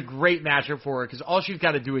is a great matchup for her because all she's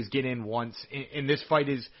got to do is get in once, and this fight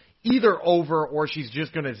is either over or she's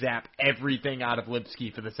just going to zap everything out of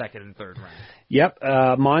Lipski for the second and third round. Yep,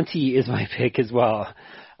 Monty is my pick as well.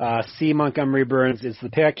 C. Montgomery Burns is the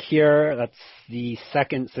pick here. That's the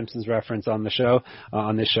second Simpsons reference on the show,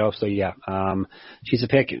 on this show. So yeah, she's a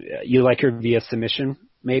pick. You like her via submission,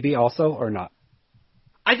 maybe also or not?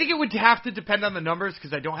 I think it would have to depend on the numbers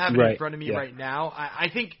because I don't have it in front of me right now. I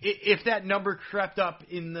think if that number crept up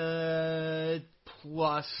in the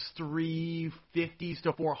plus 350s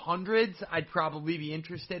to 400s, I'd probably be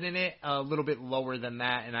interested in it. A little bit lower than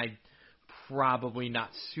that, and I'd probably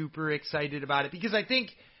not super excited about it because I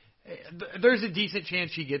think there's a decent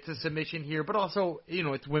chance she gets a submission here, but also,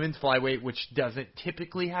 it's women's flyweight, which doesn't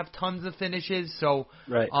typically have tons of finishes. So,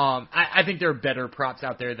 I think there are better props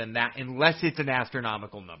out there than that, unless it's an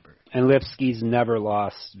astronomical number. And Lipski's never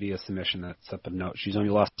lost via submission. That's up a note. She's only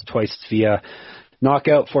lost twice via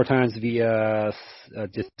knockout, 4 times via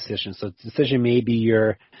decision. So decision may be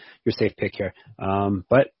your safe pick here.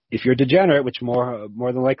 But if you're a degenerate, which more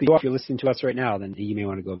than likely you are if you're listening to us right now, then you may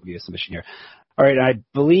want to go via submission here. All right, I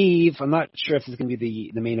believe, I'm not sure if this is going to be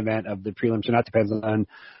the main event of the prelims or not, depends on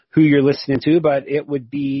who you're listening to, but it would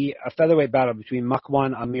be a featherweight battle between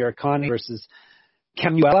Makwan Amirkhani versus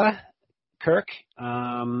Kemuela Kirk.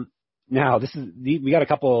 Now, we got a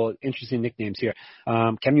couple interesting nicknames here.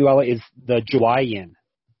 Kemuela is the Jawaian,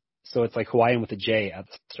 so it's like Hawaiian with a J at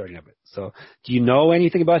the starting of it. So do you know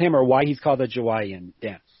anything about him or why he's called a Jawaian,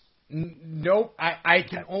 Dan? Nope, I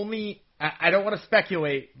can only... I don't want to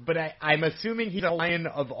speculate, but I'm assuming he's a Hawaiian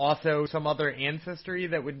of also some other ancestry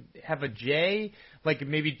that would have a J, like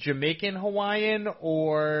maybe Jamaican Hawaiian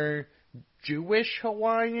or Jewish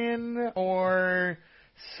Hawaiian or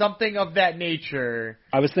something of that nature.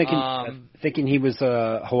 I was thinking he was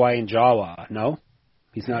a Hawaiian Jawa. No,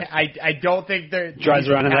 he's not. I don't think there drives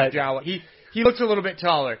around in that Jawa. He looks a little bit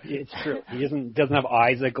taller. It's true. He doesn't have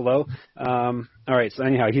eyes that glow. All right. So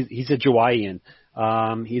anyhow, he's a Jawaian.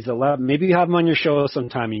 He's 11. Maybe you have him on your show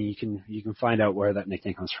sometime, and you can find out where that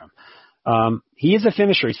nickname comes from. He is a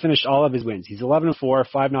finisher. He's finished all of his wins. He's 11-4,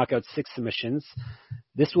 5 knockouts, 6 submissions.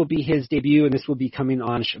 This will be his debut, and this will be coming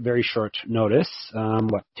on very short notice. 2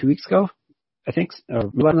 weeks ago, I think.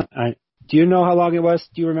 Do you know how long it was?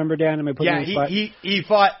 Do you remember, Dan? Am I putting you on the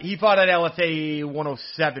spot? He fought at LFA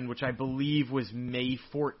 107, which I believe was May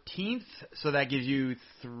 14th. So that gives you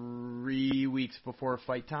 3 weeks before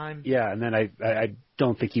fight time. Yeah, and then I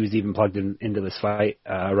don't think he was even plugged into this fight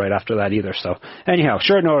right after that either. So anyhow,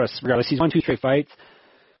 short notice. Regardless, he's won 2 straight fights.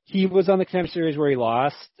 He was on the Contender Series where he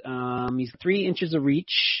lost. He's 3 inches of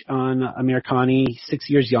reach on Amirkhani, 6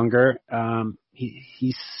 years younger.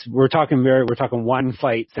 We're talking one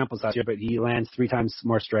fight sample size here, but he lands 3 times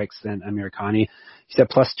more strikes than Amirkhani. He's at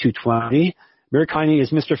plus 220. Amirkhani is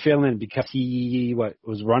Mr. Finland because he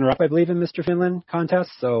was runner-up, I believe, in Mr. Finland contest.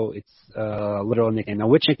 So it's a literal nickname. Now,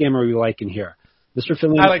 which nickname are we liking here? Mr.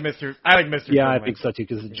 Finland. I like Mr. Yeah, Finland. I think so too,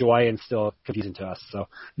 because Jawaian is still confusing to us. So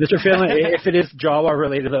Mr. Finland, if it is Jawa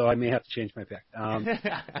related though, I may have to change my pick.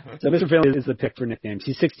 So Mr. Finland is the pick for nicknames.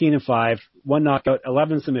 He's 16-5, 1 knockout,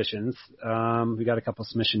 11 submissions. We got a couple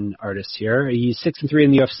submission artists here. He's 6-3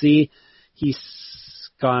 in the UFC. He's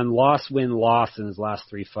gone loss, win, loss in his last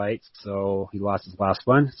 3 fights. So he lost his last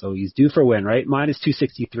one. So he's due for a win, right? Minus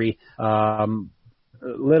 263.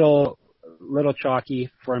 Little chalky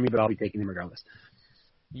for me, but I'll be taking him regardless.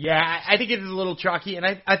 Yeah, I think it is a little chalky, and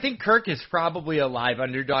I think Kirk is probably a live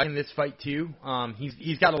underdog in this fight too.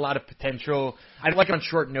 He's got a lot of potential. I like it on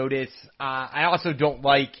short notice. I also don't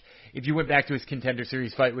like if you went back to his Contender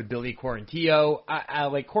Series fight with Billy Quarantillo. I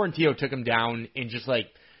like Quarantillo took him down and just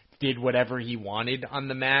did whatever he wanted on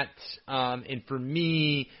the mat. And for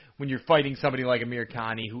me, when you're fighting somebody like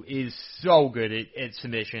Amirkhani, who is so good at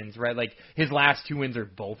submissions, right? Like his last 2 wins are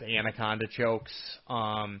both anaconda chokes.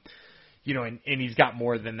 And he's got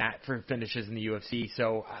more than that for finishes in the UFC.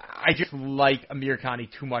 So I just like Amirkhani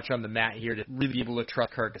too much on the mat here to really be able to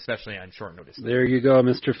trust Kirk, especially on short notice. There you go.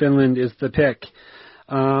 Mr. Finland is the pick.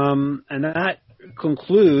 And that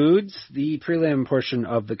concludes the prelim portion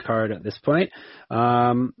of the card at this point.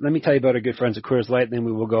 Let me tell you about our good friends at Coors Light, then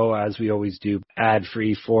we will go, as we always do,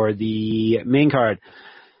 ad-free for the main card.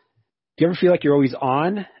 Do you ever feel like you're always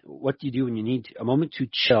on? What do you do when you need a moment to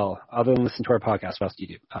chill, other than listen to our podcast? What else do you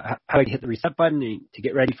do? How do you hit the reset button to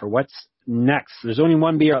get ready for what's next? There's only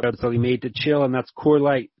one beer out there that's really made to chill, and that's Coors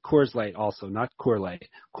Light also, not Coors Light.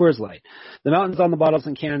 Coors Light. The mountains on the bottles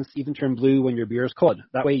and cans even turn blue when your beer is cold.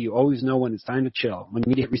 That way you always know when it's time to chill. When you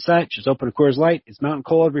need to hit reset, just open a Coors Light. It's mountain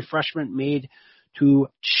cold refreshment made to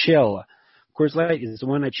chill. Coors Light is the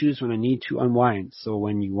one I choose when I need to unwind. So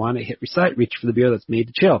when you want to hit reset, reach for the beer that's made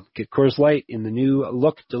to chill. Get Coors Light in the new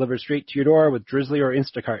look delivered straight to your door with Drizzly or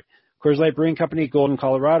Instacart. Coors Light Brewing Company, Golden,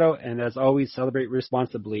 Colorado. And as always, celebrate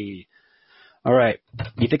responsibly. All right.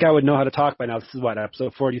 You think I would know how to talk by now? This is what,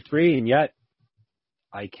 episode 43, and yet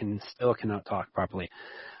I still cannot talk properly.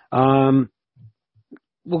 We'll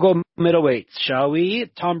go middleweights, shall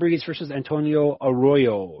we? Tom Breeze versus Antonio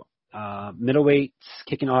Arroyo. Middleweights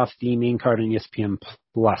kicking off the main card on ESPN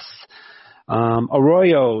Plus.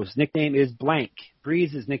 Arroyo's nickname is blank.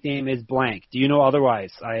 Breeze's nickname is blank. Do you know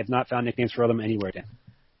otherwise? I have not found nicknames for them anywhere, Dan.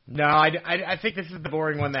 No, I think this is the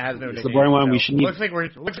boring one that has no nickname. It's the boring one. So we should need... Looks like we're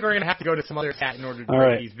going to have to go to some other stat in order to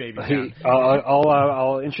break these babies down.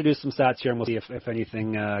 I'll introduce some stats here, and we'll see if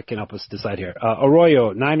anything can help us decide here.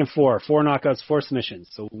 Arroyo, 9-4, 4 knockouts, 4 submissions.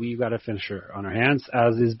 So we've got a finisher on our hands,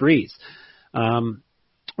 as is Breeze.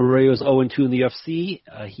 Arroyo's 0-2 in the UFC.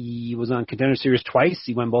 He was on Contender Series twice.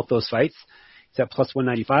 He won both those fights. He's at plus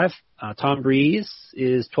 195. Tom Breeze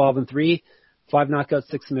is 12-3, 5 knockouts,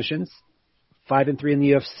 6 submissions. 5-3 in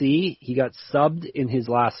the UFC. He got subbed in his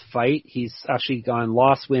last fight. He's actually gone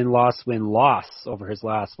loss, win, loss, win, loss over his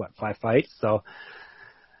last, 5 fights. So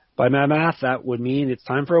by my math, that would mean it's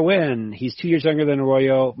time for a win. He's 2 years younger than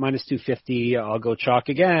Arroyo, minus 250. I'll go chalk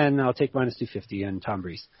again. I'll take minus 250 and Tom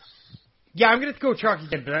Breeze. Yeah, I'm going to go chalk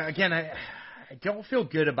again. But again, I don't feel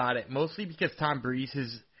good about it, mostly because Tom Breeze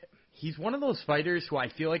he's one of those fighters who I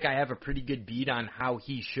feel like I have a pretty good beat on how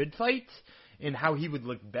he should fight and how he would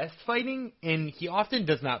look best fighting, and he often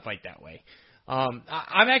does not fight that way. I'm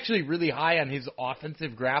actually really high on his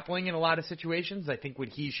offensive grappling in a lot of situations. I think when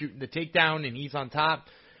he's shooting the takedown and he's on top,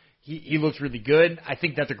 he looks really good. I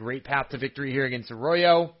think that's a great path to victory here against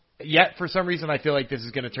Arroyo. Yet, for some reason, I feel like this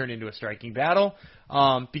is going to turn into a striking battle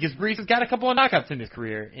because Breeze has got a couple of knockouts in his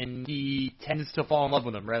career, and he tends to fall in love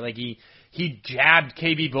with them, right? Like, he jabbed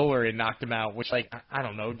KB Buller and knocked him out, which, like, I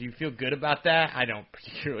don't know. Do you feel good about that? I don't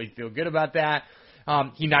particularly feel good about that.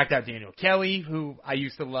 He knocked out Daniel Kelly, who I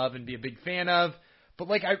used to love and be a big fan of. But,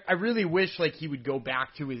 like, I really wish, like, he would go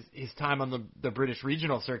back to his time on the British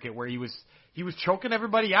regional circuit where he was choking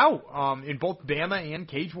everybody out in both Bama and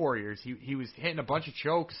Cage Warriors. He was hitting a bunch of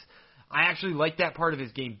chokes. I actually like that part of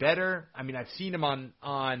his game better. I mean, I've seen him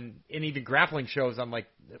on in even grappling shows on, like,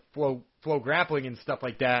 Flow Grappling and stuff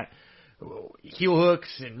like that. Heel hooks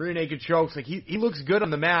and rear naked chokes. Like, he looks good on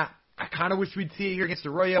the mat. I kind of wish we'd see it here against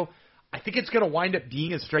Arroyo. I think it's going to wind up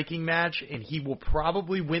being a striking match, and he will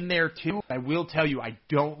probably win there too. I will tell you, I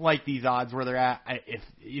don't like these odds where they're at.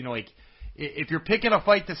 If you're picking a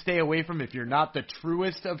fight to stay away from, if you're not the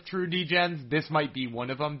truest of true degens, this might be one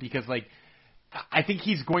of them because, like, I think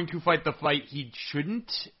he's going to fight the fight he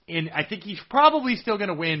shouldn't, and I think he's probably still going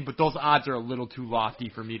to win, but those odds are a little too lofty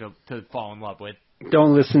for me to fall in love with.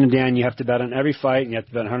 Don't listen to Dan. You have to bet on every fight, and you have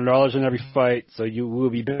to bet $100 on every fight, so you will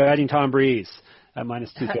be betting Tom Breeze at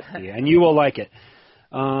minus 250, and you will like it.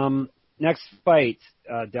 Next fight,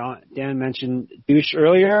 Dan mentioned Douche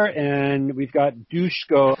earlier, and we've got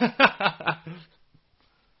Dushko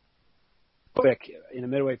in a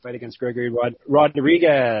middleweight fight against Gregory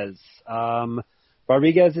Rodriguez.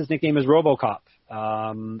 Rodriguez's nickname is RoboCop.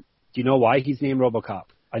 Do you know why he's named RoboCop?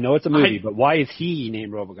 I know it's a movie, but why is he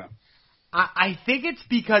named RoboCop? I think it's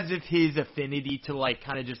because of his affinity to, like,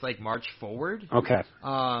 kind of just, like, march forward. Okay.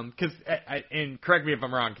 Because, and correct me if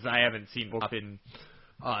I'm wrong, because I haven't seen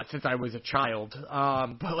RoboCop since I was a child.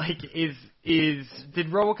 But, like, did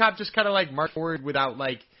RoboCop just kind of, like, march forward without,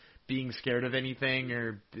 like, being scared of anything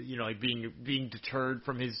or, you know, like, being deterred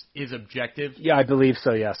from his objective? Yeah, I believe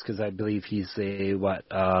so, yes, because I believe he's a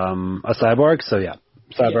cyborg, so yeah.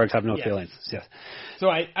 Cyborgs have no feelings. Yes. So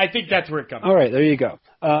I think that's where it comes. All right, there you go.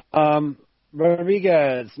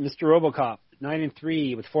 Rodriguez, Mr. RoboCop,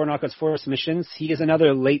 9-3 with 4 knockouts, 4 submissions. He is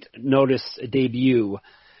another late notice debut.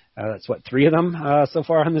 That's 3 of them so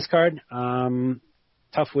far on this card.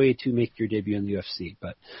 Tough way to make your debut in the UFC,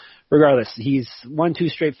 but regardless, he's won 2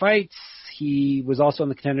 straight fights. He was also in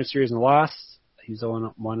the Contender Series and lost. He was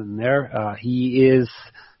 0-1 in there. He is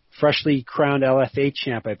freshly crowned LFA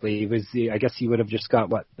champ, I believe. I guess he would have just got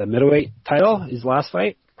the middleweight title, his last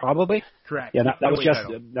fight, probably. Correct. Yeah, that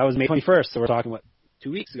was May 21st, so we're talking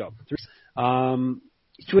 2 weeks ago. He's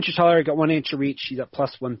 2 inches taller, got 1 inch of reach. He's at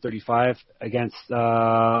plus 135 against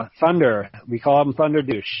Thunder. We call him Thunder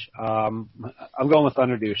Douche. I'm going with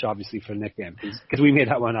Thunder Douche, obviously, for the nickname, because we made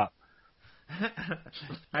that one up.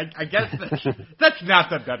 I guess that's not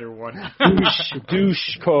the better one.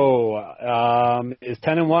 Douchko is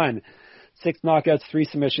 10-1, 6 knockouts, 3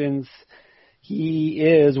 submissions. He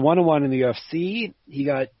is 1-1 in the UFC. He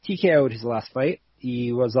got TKO'd his last fight.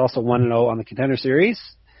 He was also 1-0 on the Contender Series.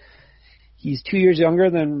 He's 2 years younger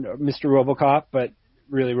than Mr. RoboCop, but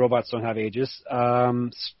really robots don't have ages.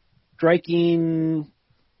 Striking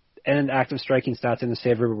and active striking stats in his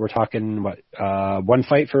favor, but we're talking, 1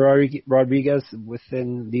 fight for Rodriguez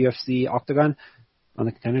within the UFC octagon on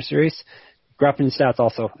the Contender Series. Grappling stats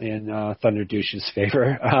also in Thunder Douche's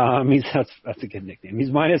favor. That's a good nickname.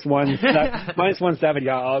 He's minus 170.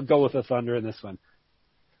 I'll go with the Thunder in this one.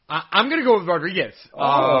 I'm going to go with Rodriguez.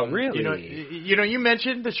 Oh, really? You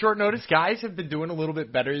mentioned the short notice guys have been doing a little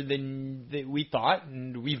bit better than we thought,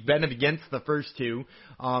 and we've been against the first two.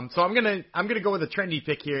 So I'm gonna go with a trendy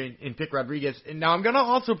pick here and pick Rodriguez. And now I'm gonna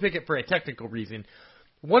also pick it for a technical reason.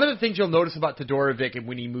 One of the things you'll notice about Todorovic and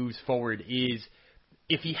when he moves forward is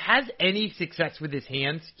if he has any success with his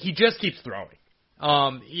hands, he just keeps throwing.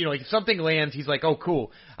 If something lands, he's like, oh,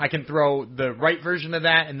 cool. I can throw the right version of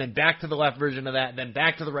that and then back to the left version of that and then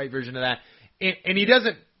back to the right version of that. And he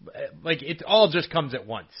doesn't, it all just comes at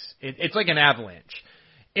once. It's like an avalanche.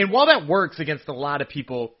 And while that works against a lot of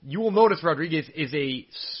people, you will notice Rodriguez is a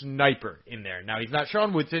sniper in there. Now, he's not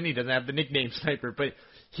Sean Woodson. He doesn't have the nickname sniper, but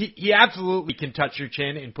he absolutely can touch your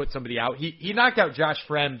chin and put somebody out. He knocked out Josh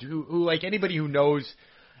Fremd, who like anybody who knows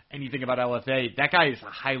anything about LFA, that guy is a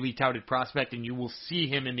highly touted prospect, and you will see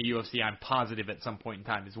him in the UFC, I'm positive, at some point in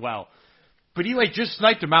time as well. But he just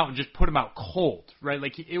sniped him out and just put him out cold, right?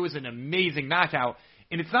 It was an amazing knockout,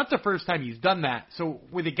 and it's not the first time he's done that. So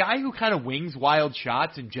with a guy who kind of wings wild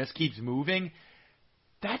shots and just keeps moving,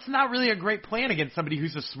 that's not really a great plan against somebody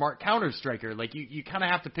who's a smart counter striker. You kind of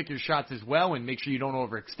have to pick your shots as well and make sure you don't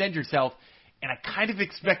overextend yourself. And I kind of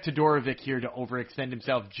expect Todorovic here to overextend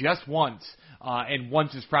himself just once, and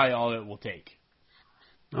once is probably all it will take.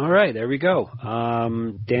 All right, there we go.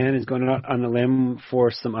 Dan is going out on the limb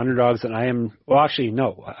for some underdogs, and I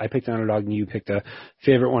picked an underdog and you picked a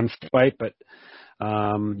favorite one fight, but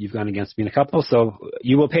you've gone against me in a couple, so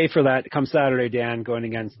you will pay for that come Saturday, Dan, going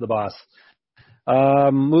against the boss.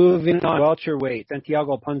 Moving on, welterweight,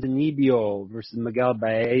 Santiago Ponzinibbio versus Miguel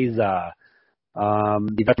Baeza.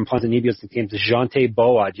 The veteran Ponzinibbio's nickname is Jante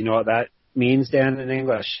Boa. Do you know what that means, Dan, in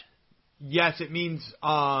English? Yes, it means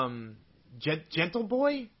gentle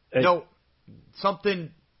boy? No,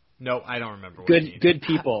 something. No, I don't remember. Good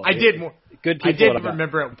people. I did more. Good people. I did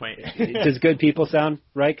remember at one point. Does good people sound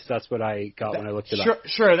right? Because that's what I got when I looked it up.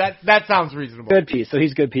 Sure. That sounds reasonable. Good piece. So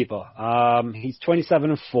he's good people. He's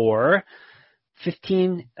 27-4.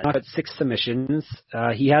 15 knockouts, 6 submissions.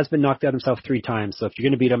 He has been knocked out himself 3 times, so if you're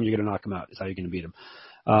going to beat him, you're going to knock him out. Is how you're going to beat him.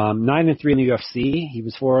 9-3 in the UFC. He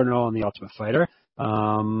was 4-0 in the Ultimate Fighter.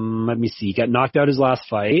 Let me see. He got knocked out his last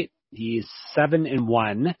fight. He's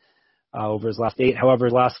 7-1 over his last 8. However,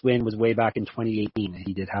 his last win was way back in 2018.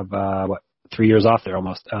 He did have 3 years off there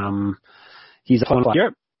almost. He's a fun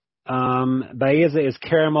player. Baeza is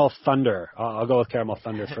Caramel Thunder. I'll go with Caramel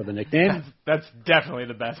Thunder for the nickname. That's definitely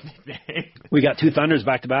the best nickname. We got 2 Thunders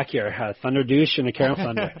back to back here. Thunder Douche and a Caramel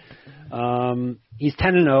Thunder. He's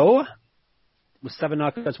 10-0 with 7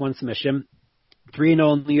 knockouts, 1 submission.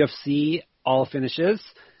 3-0 in the UFC, all finishes.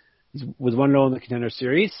 He was 1-0 in the Contender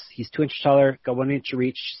Series. He's 2 inches taller, got 1 inch of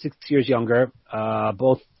reach, 6 years younger.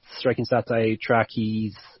 Both striking stats I track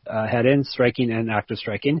he's head in, striking and active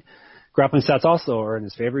striking. Grappling stats also are in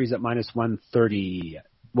his favor. He's at minus 130.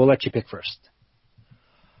 We'll let you pick first.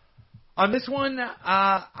 On this one,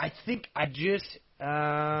 I think I just...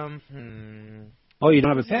 Oh, you don't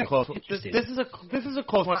have a pick? This is a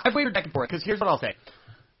close one. I've wavered back and forth, because here's what I'll say.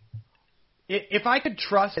 If I could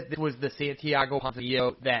trust that this was the Santiago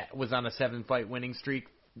Ponzinibbio that was on a 7-fight winning streak,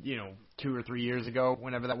 2 or 3 years ago,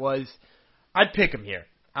 whenever that was, I'd pick him here.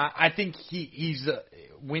 I think he's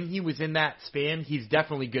when he was in that span, he's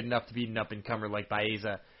definitely good enough to beat an up-and-comer like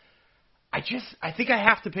Baeza. I think I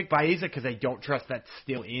have to pick Baeza because I don't trust that's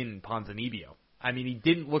still in Ponzinibbio. I mean, he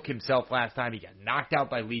didn't look himself last time. He got knocked out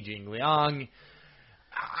by Li Jingliang.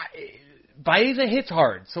 Baeza hits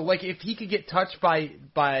hard, so if he could get touched by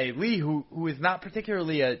Li, who is not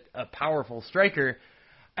particularly a powerful striker,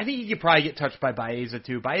 I think he could probably get touched by Baeza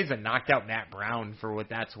too. Baeza knocked out Matt Brown for what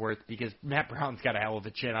that's worth because Matt Brown's got a hell of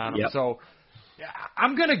a chin on him. Yep. So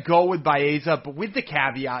I'm going to go with Baeza, but with the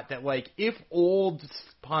caveat that, like, if old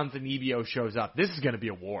Ponzinibbio shows up, this is going to be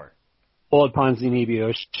a war. Old Ponzinibbio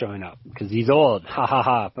is showing up because he's old, ha ha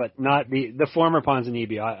ha. But not the former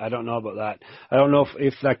Ponzinibbio. I don't know about that. I don't know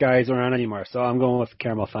if that guy's around anymore. So I'm going with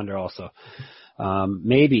Caramel Thunder also.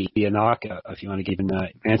 Maybe be a knockout if you want to give an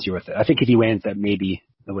answer with it. I think if he wins, that may be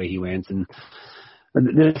the way he wins. And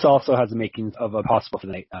this also has the makings of a possible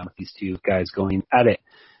tonight with these two guys going at it.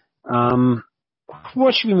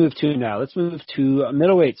 What should we move to now? Let's move to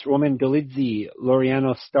middleweights. Roman Dolidze,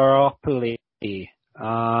 Laureano Staropoli.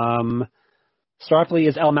 Staropoli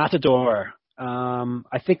is El Matador.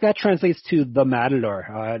 I think that translates to the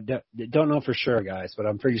Matador. Don't know for sure, guys, but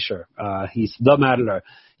I'm pretty sure. He's the Matador.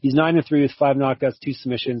 He's 9-3 with 5 knockouts, 2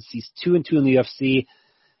 submissions. He's 2-2 in the UFC.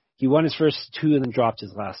 He won his first 2 and then dropped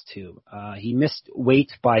his last 2. He missed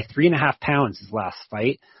weight by 3.5 pounds his last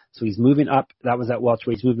fight. So he's moving up. That was at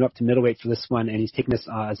welterweight. He's moving up to middleweight for this one, and he's taking this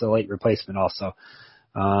as a light replacement also.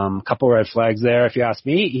 Couple red flags there, if you ask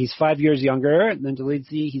me. He's 5 years younger than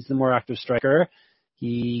Dolidze. He's the more active striker.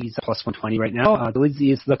 He's a plus 120 right now.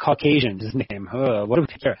 Dolidze is the Caucasian, his name. What do we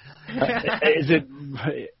pick here?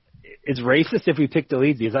 It's racist if we pick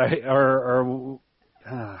Dolidze.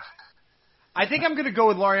 I think I'm going to go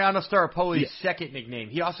with Laureano Staropoli's second nickname.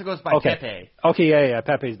 He also goes by Pepe. Okay, yeah,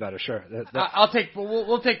 Pepe's better, sure.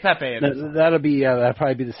 We'll take Pepe. That'll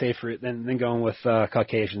probably be the safer route than going with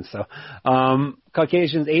Caucasians. So,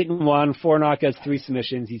 Caucasians 8-1, 4 knockouts, 3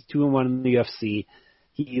 submissions. He's 2-1 in the UFC.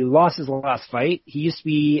 He lost his last fight. He used to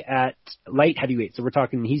be at light heavyweight, so we're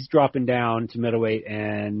talking he's dropping down to middleweight,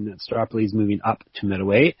 and Staropoli's moving up to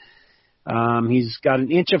middleweight. He's got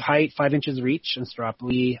an inch of height, 5 inches reach, and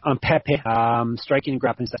Pepe, striking and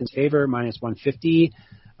grappling stats in his favor, minus 150.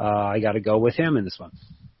 I got to go with him in this one.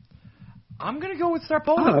 I'm going to go with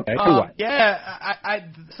Staropoli. Oh, okay.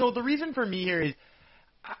 So the reason for me here is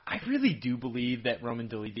I really do believe that Roman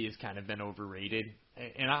Dolidze has kind of been overrated,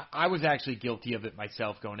 and I was actually guilty of it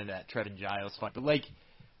myself going into that Trevin Giles fight. But, like,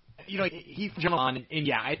 you know, he jumped on, and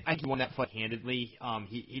yeah, I think he won that fight handedly.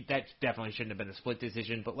 That definitely shouldn't have been a split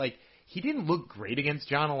decision, but, like, he didn't look great against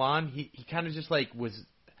John Alon. He kind of just, like, was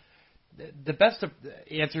the best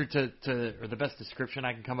answer or the best description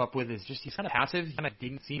I can come up with is just he's kind of passive. He kind of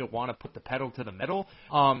didn't seem to want to put the pedal to the metal.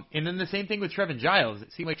 And then the same thing with Trevin Giles.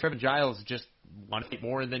 It seemed like Trevin Giles just wanted to fight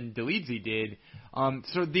more than Dolidze did.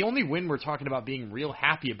 So the only win we're talking about being real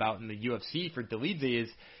happy about in the UFC for Dolidze is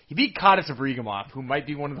he beat Kadis Avrigimov, who might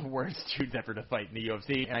be one of the worst dudes ever to fight in the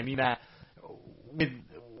UFC. And I mean that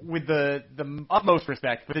with the utmost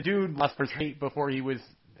respect, but the dude lost first fight before he was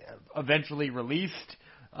eventually released.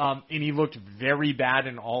 And he looked very bad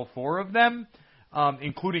in all 4 of them,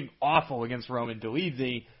 including awful against Roman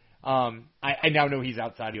Dolidze. I now know he's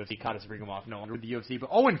outside the UFC. Kadis Avrigimov no longer with the UFC, but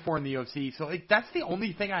 0-4 in the UFC. So, like, that's the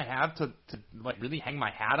only thing I have to like really hang my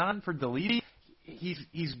hat on for Dolidze.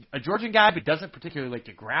 He's a Georgian guy, but doesn't particularly like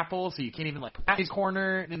to grapple, so you can't even like put his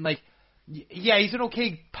corner. And like, yeah, he's an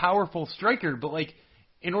okay, powerful striker, but like,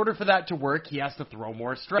 in order for that to work, he has to throw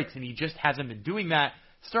more strikes, and he just hasn't been doing that.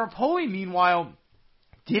 Staropoli, meanwhile,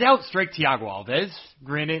 did outstrike Thiago Alves.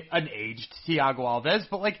 Granted, an aged Thiago Alves,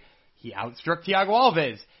 but like, he outstruck Thiago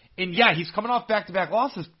Alves. And yeah, he's coming off back-to-back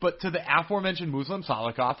losses, but to the aforementioned Muslim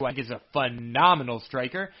Salikov, who I think is a phenomenal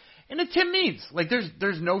striker, and a Tim Means. Like,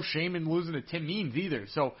 there's no shame in losing to Tim Means either.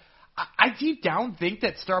 So I deep down think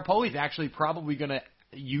that Staropoli is actually probably going to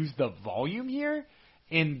use the volume here,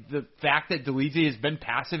 and the fact that Dolidze has been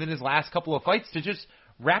passive in his last couple of fights to just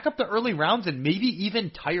rack up the early rounds and maybe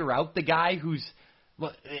even tire out the guy who's,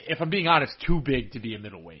 if I'm being honest, too big to be a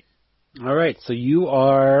middleweight. All right, so you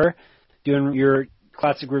are doing your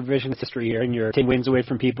classic revisionist history here, and you're taking wins away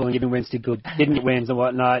from people and giving wins to people who didn't get wins and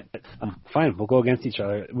whatnot. Fine, we'll go against each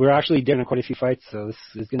other. We're actually doing quite a few fights, so this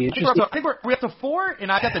is going to be interesting. I think we're up to 4,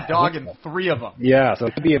 and I got the dog in 3 of them. Yeah, so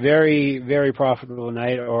it could be a very, very profitable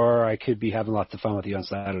night, or I could be having lots of fun with you on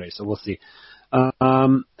Saturday, so we'll see.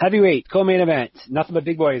 Heavyweight, co-main event, nothing but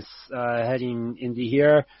big boys heading into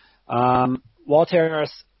here. Walter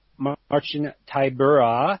Marcin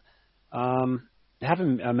Tybura. I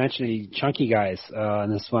haven't mentioned any chunky guys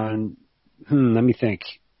in this one. Let me think.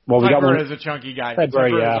 Well, we got one. Tybura is a chunky guy.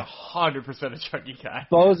 Tybura, is 100% a chunky guy.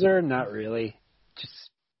 Bozer, not really.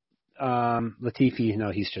 Just Latifi,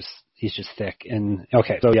 no, he's just thick. And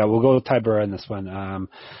okay, so yeah, we'll go with Tybura in this one.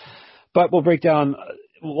 But we'll break down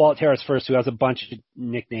Walt Harris first, who has a bunch of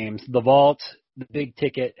nicknames. The Vault, the Big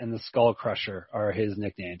Ticket, and the Skull Crusher are his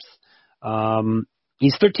nicknames.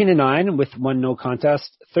 He's 13-9 with 1 no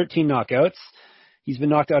contest, 13 knockouts. He's been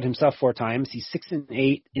knocked out himself 4 times. He's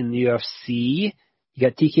 6-8 in the UFC. He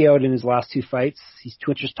got TKO'd in his last 2 fights. He's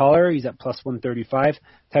 2 inches taller. He's at plus 135.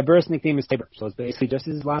 Tybura's nickname is Tybur, so it's basically just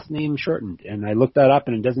his last name shortened. And I looked that up,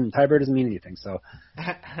 and Tybur doesn't mean anything. So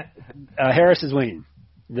Harris is winning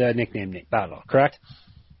the nickname battle, correct?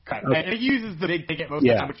 Okay. And he uses the big ticket most of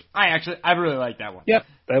the time, which I really like that one. Yep,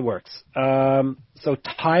 that works. So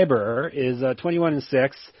Tybur is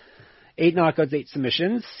 21-6, 8 knockouts, 8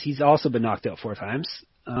 submissions. He's also been knocked out 4 times.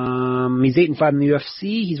 He's 8-5 in the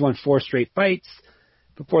UFC. He's won 4 straight fights.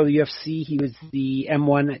 Before the UFC, he was the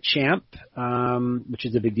M1 champ, which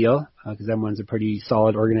is a big deal because M1's a pretty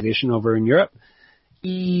solid organization over in Europe.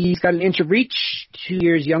 He's got an inch of reach, 2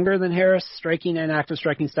 years younger than Harris, striking and active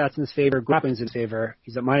striking stats in his favor, grappling's in his favor.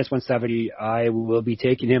 He's at minus 170. I will be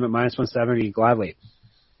taking him at minus 170 gladly.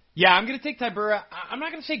 Yeah, I'm going to take Tybura. I'm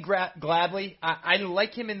not going to say gladly. I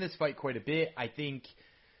like him in this fight quite a bit. I think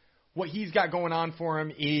what he's got going on for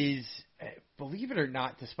him is, believe it or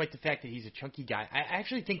not, despite the fact that he's a chunky guy, I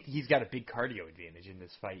actually think he's got a big cardio advantage in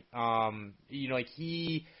this fight.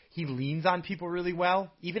 He leans on people really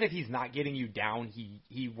well. Even if he's not getting you down,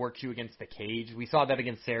 he works you against the cage. We saw that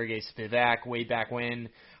against Sergey Spivak way back when,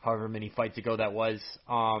 however many fights ago that was.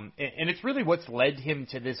 And it's really what's led him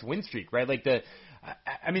to this win streak, right? Like the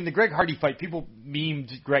Greg Hardy fight, people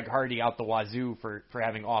memed Greg Hardy out the wazoo for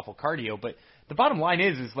having awful cardio, but the bottom line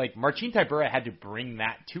is like Marcin Tybura had to bring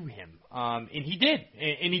that to him. And he did.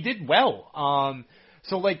 And he did well.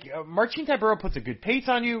 So Marcin Tybura puts a good pace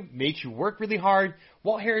on you, makes you work really hard.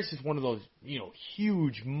 Walt Harris is one of those,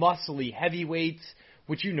 huge, muscly heavyweights,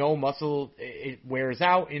 which muscle, it wears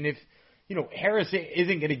out. And if, Harris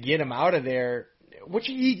isn't going to get him out of there, which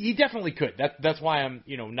he definitely could. That's why I'm,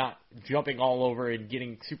 not jumping all over and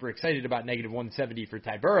getting super excited about negative 170 for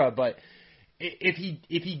Tybura. But if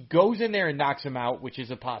he goes in there and knocks him out, which is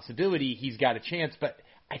a possibility, he's got a chance. But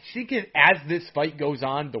I think as this fight goes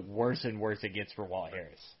on, the worse and worse it gets for Walt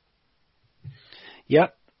Harris.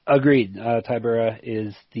 Yep, agreed. Tybura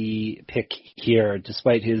is the pick here,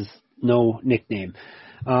 despite his no nickname.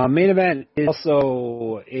 Main event is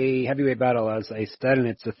also a heavyweight battle, as I said, and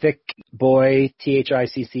it's a thick boy,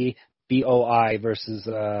 THICC-BOI versus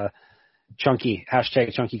Chunky,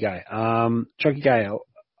 hashtag Chunky Guy. Chunky Guy,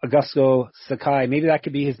 Augusto Sakai, maybe that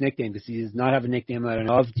could be his nickname because he does not have a nickname that I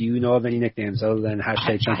know of. Do you know of any nicknames other than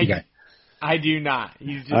hashtag Chunky Guy? I do not.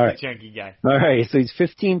 He's just a chunky guy. All right, so he's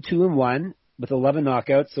 15-2-1 with 11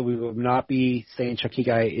 knockouts, so we will not be saying Chunky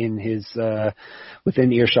Guy in his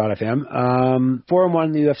within earshot of him. 4-1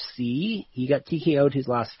 in the UFC. He got TKO'd his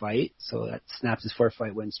last fight, so that snaps his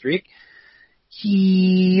 4-fight win streak.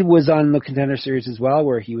 He was on the Contender Series as well,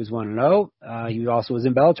 where he was 1-0. He also was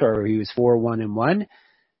in Bellator, where he was 4-1-1.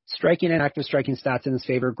 Striking and active striking stats in his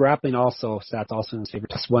favor. Grappling stats also in his favor,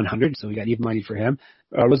 plus 100, so we got even money for him.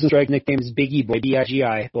 Rosenstrike nickname is Biggie Boy,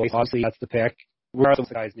 B-I-G-I. Obviously, that's the pick. Where else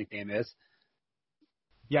the guy's nickname is.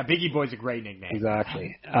 Yeah, Biggie Boy's a great nickname.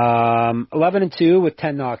 Exactly. 11-2 with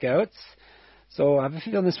 10 knockouts. So I have a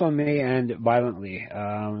feeling this one may end violently,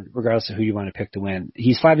 regardless of who you want to pick to win.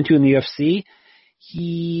 He's 5-2 in the UFC.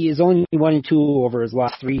 He is only 1-2 over his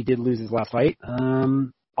last 3. He did lose his last fight.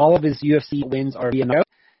 All of his UFC wins are via knockout.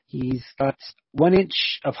 He's got 1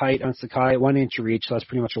 inch of height on Sakai, 1 inch of reach, so that's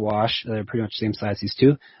pretty much a wash. They're pretty much the same size, these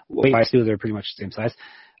two. Weight-wise, too, they're pretty much the same size.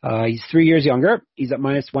 He's 3 years younger. He's at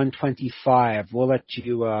minus 125. We'll let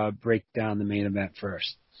you break down the main event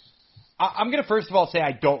first. I'm going to first of all say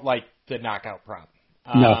I don't like the knockout prop.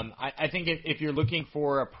 No. I think if you're looking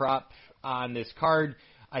for a prop on this card,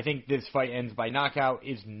 I think this fight ends by knockout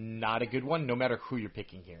is not a good one, no matter who you're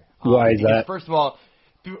picking here. Why is that? First of all,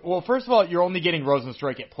 you're only getting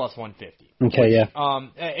Rosenstrike at plus 150. Okay, which, yeah.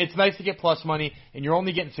 It's nice to get plus money, and you're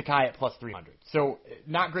only getting Sakai at plus 300. So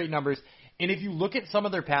not great numbers. And if you look at some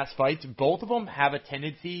of their past fights, both of them have a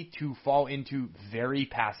tendency to fall into very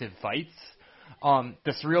passive fights.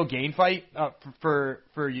 The Surreal Gain fight for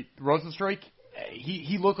Rosenstrike,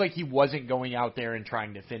 he looked like he wasn't going out there and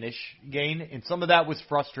trying to finish Gain, and some of that was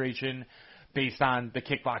frustration based on the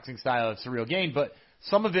kickboxing style of Surreal Gain, but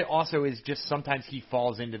some of it also is just sometimes he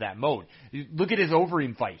falls into that mode. Look at his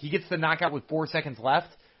Overeem fight. He gets the knockout with 4 seconds left.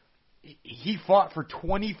 He fought for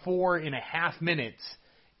 24 and a half minutes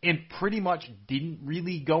and pretty much didn't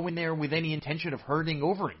really go in there with any intention of hurting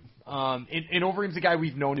Overeem. And Overeem's a guy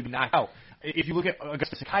we've known to be knocked out. If you look at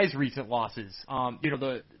Augusto Sakai's recent losses,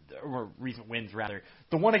 or recent wins rather,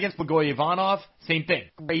 the one against Blagoy Ivanov, same thing,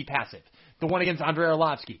 great passive. The one against Andrei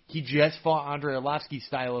Arlovsky, he just fought Andrei Arlovsky's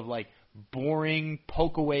style of boring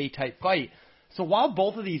poke away type fight. So while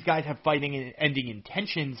both of these guys have fighting and ending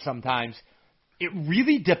intentions sometimes, it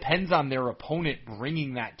really depends on their opponent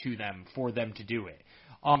bringing that to them for them to do it.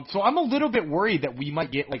 So I'm a little bit worried that we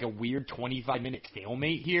might get like a weird 25-minute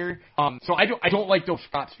stalemate here. So I don't like those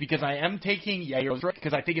props because I am taking Yair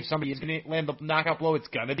because I think if somebody is going to land the knockout blow, it's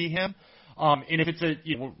going to be him. And if it's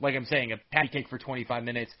like I'm saying, a patty cake for 25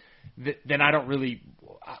 minutes, then I don't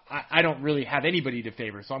really have anybody to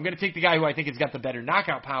favor. So I'm going to take the guy who I think has got the better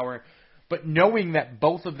knockout power. But knowing that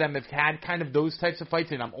both of them have had kind of those types of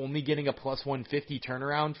fights, and I'm only getting a plus 150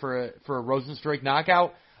 turnaround for a Rozenstruik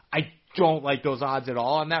knockout, I don't like those odds at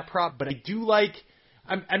all on that prop. But I do like,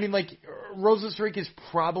 Rozenstruik is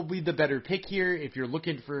probably the better pick here if you're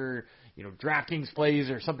looking for, DraftKings plays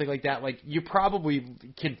or something like that. Like, you probably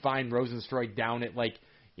can find Rozenstruik down at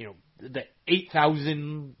the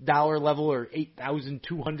 $8,000 level or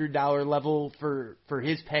 $8,200 level for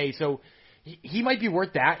his pay. So he might be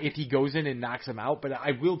worth that if he goes in and knocks him out. But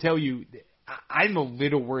I will tell you, I'm a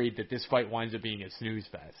little worried that this fight winds up being a snooze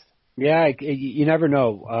fest. Yeah, you never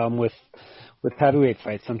know. With heavyweight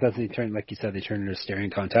fights, sometimes they turn, like you said, they turn into a staring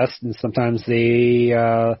contest, and sometimes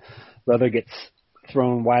the leather gets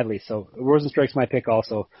thrown widely. So Rozenstruik's my pick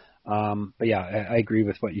also. But yeah, I agree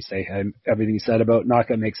with what you say. Everything you said about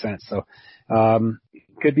knockout makes sense. So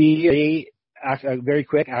could be a very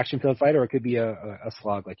quick action-filled fight, or it could be a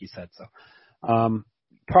slog, like you said. So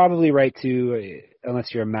probably right to,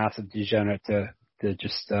 unless you're a massive degenerate, to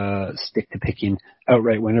just stick to picking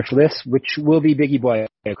outright winner for this, which will be Biggie Boy,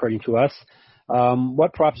 according to us.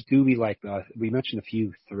 What props do we like? We mentioned a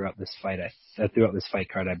few throughout this fight, throughout this fight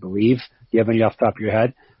card, I believe. Do you have any off the top of your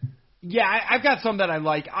head? Yeah, I've got some that I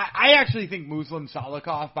like. I actually think Muslim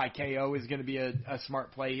Salikov by KO is going to be a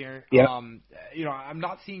smart play here. Yep. I'm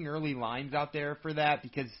not seeing early lines out there for that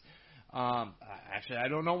because actually I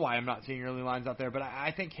don't know why I'm not seeing early lines out there, but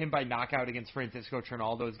I think him by knockout against Francisco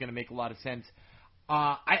Trinaldo is going to make a lot of sense.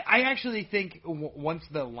 I actually think once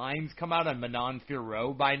the lines come out on Manon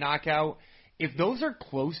Fiorot by knockout, if those are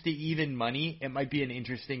close to even money, it might be an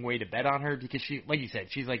interesting way to bet on her because she, like you said,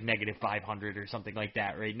 she's like negative 500 or something like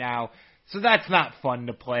that right now. So that's not fun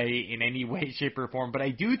to play in any way, shape, or form. But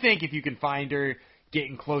I do think if you can find her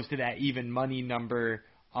getting close to that even money number,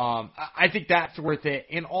 I think that's worth it.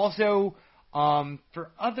 And also,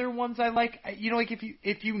 for other ones I like, like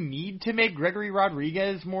if you need to make Gregory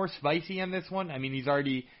Rodriguez more spicy on this one, I mean, you're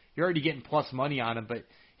already getting plus money on him, but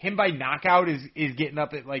him by knockout is getting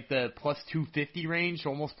up at like the plus 250 range,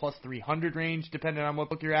 almost plus 300 range, depending on what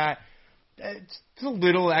book you're at. It's a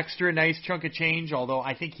little extra nice chunk of change, although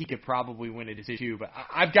I think he could probably win a decision too. But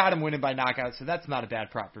I've got him winning by knockout, so that's not a bad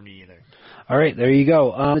prop for me either. All right, there you go.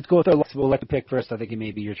 Let's go with our locks. We'll let you pick first. I think it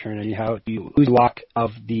may be your turn. Anyhow, who's lock of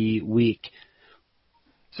the week?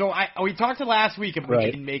 So we talked last week about right.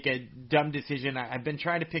 We didn't make a dumb decision. I've been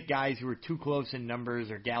trying to pick guys who are too close in numbers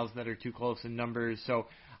or gals that are too close in numbers. So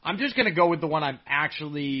I'm just going to go with the one I'm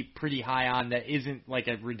actually pretty high on that isn't like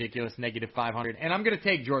a ridiculous negative 500. And I'm going to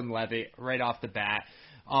take Jordan Levitt right off the bat.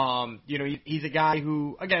 He's a guy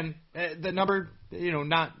who, again, the number,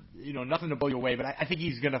 nothing to blow you away, but I think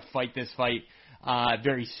he's going to fight this fight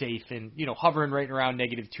very safe and, hovering right around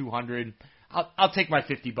negative 200. I'll take my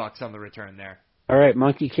 $50 on the return there. All right,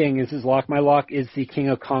 Monkey King is his lock. My lock is the King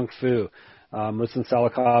of Kung Fu. Muslim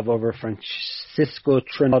Salikov over Francisco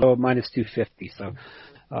Trinaldo minus 250. So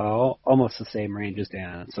almost the same range as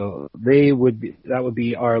Dan. So that would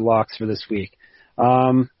be our locks for this week.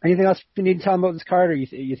 Anything else you need to tell them about this card, or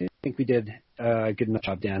you think we did a good enough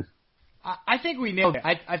job, Dan? I think we nailed it.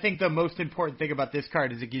 I think the most important thing about this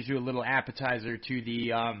card is it gives you a little appetizer to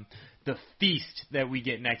the feast that we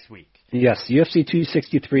get next week. Yes, UFC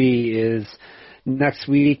 263 is next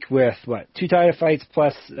week with two title fights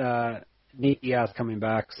plus Nate Diaz coming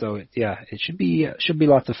back. So it should be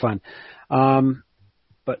lots of fun.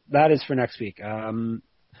 But that is for next week. The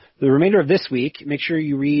remainder of this week, make sure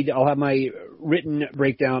you read. I'll have my written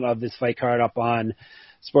breakdown of this fight card up on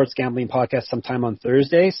Sports Gambling Podcast sometime on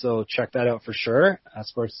Thursday. So check that out for sure.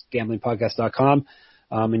 SportsGamblingPodcast.com.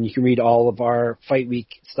 And you can read all of our fight week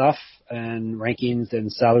stuff and rankings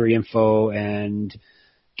and salary info and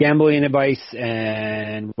gambling advice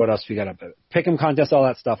and what else we got up there. Pick'em contest, all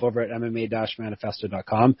that stuff over at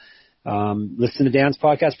MMA-manifesto.com. Listen to Dan's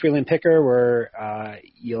podcast, Prelim Picker, where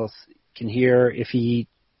you can hear if he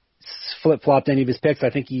flip-flopped any of his picks. I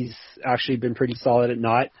think he's actually been pretty solid at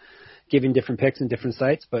not giving different picks in different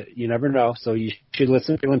sites, but you never know. So you should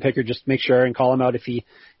listen to Prelim Picker. Just make sure and call him out if he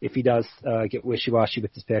does get wishy-washy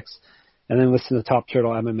with his picks. And then listen to Top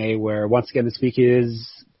Turtle MMA, where once again this week his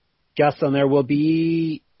guests on there will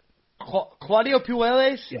be Claudio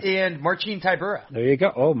Puelles and Marcin Tybura. There you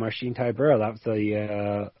go. Oh, Marcin Tybura. That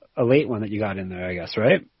was a late one that you got in there, I guess,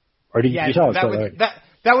 right? Or did you tell us?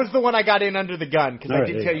 That was the one I got in under the gun because I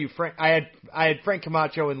did tell you I had Frank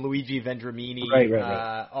Camacho and Luigi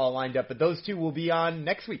Vendramini all lined up, but those two will be on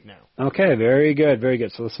next week now. Okay, very good, very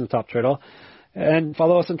good. So listen to Top Turtle. And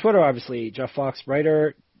follow us on Twitter, obviously. Jeff Fox,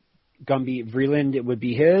 writer. Gumby Vreeland, it would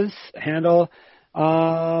be his handle.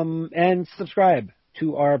 And subscribe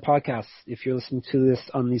to our podcast. If you're listening to this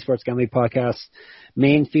on the Sports Gambling Podcast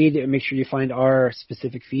main feed, make sure you find our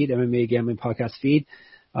specific feed, MMA Gambling Podcast feed,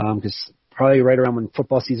 because probably right around when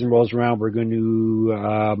football season rolls around, we're going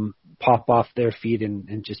to pop off their feed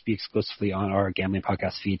and just be exclusively on our Gambling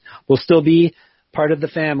Podcast feed. We'll still be part of the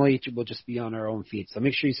family. We'll just be on our own feed. So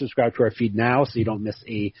make sure you subscribe to our feed now so you don't miss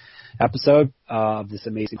a episode of this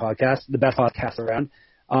amazing podcast, the best podcast around.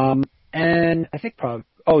 And I think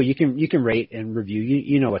you can rate and review.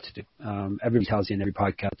 You know what to do. Everybody tells you in every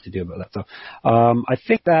podcast to do about that. So I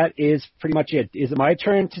think that is pretty much it. Is it my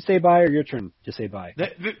turn to say bye or your turn to say bye?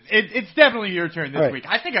 It's definitely your turn this week.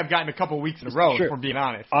 I think I've gotten a couple weeks in a row, if we're being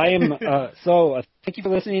honest. I am. Thank you for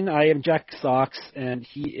listening. I am Jack Sox, and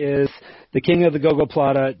he is the king of the Gogo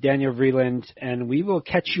Plata, Daniel Vreeland, and we will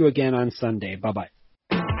catch you again on Sunday. Bye-bye.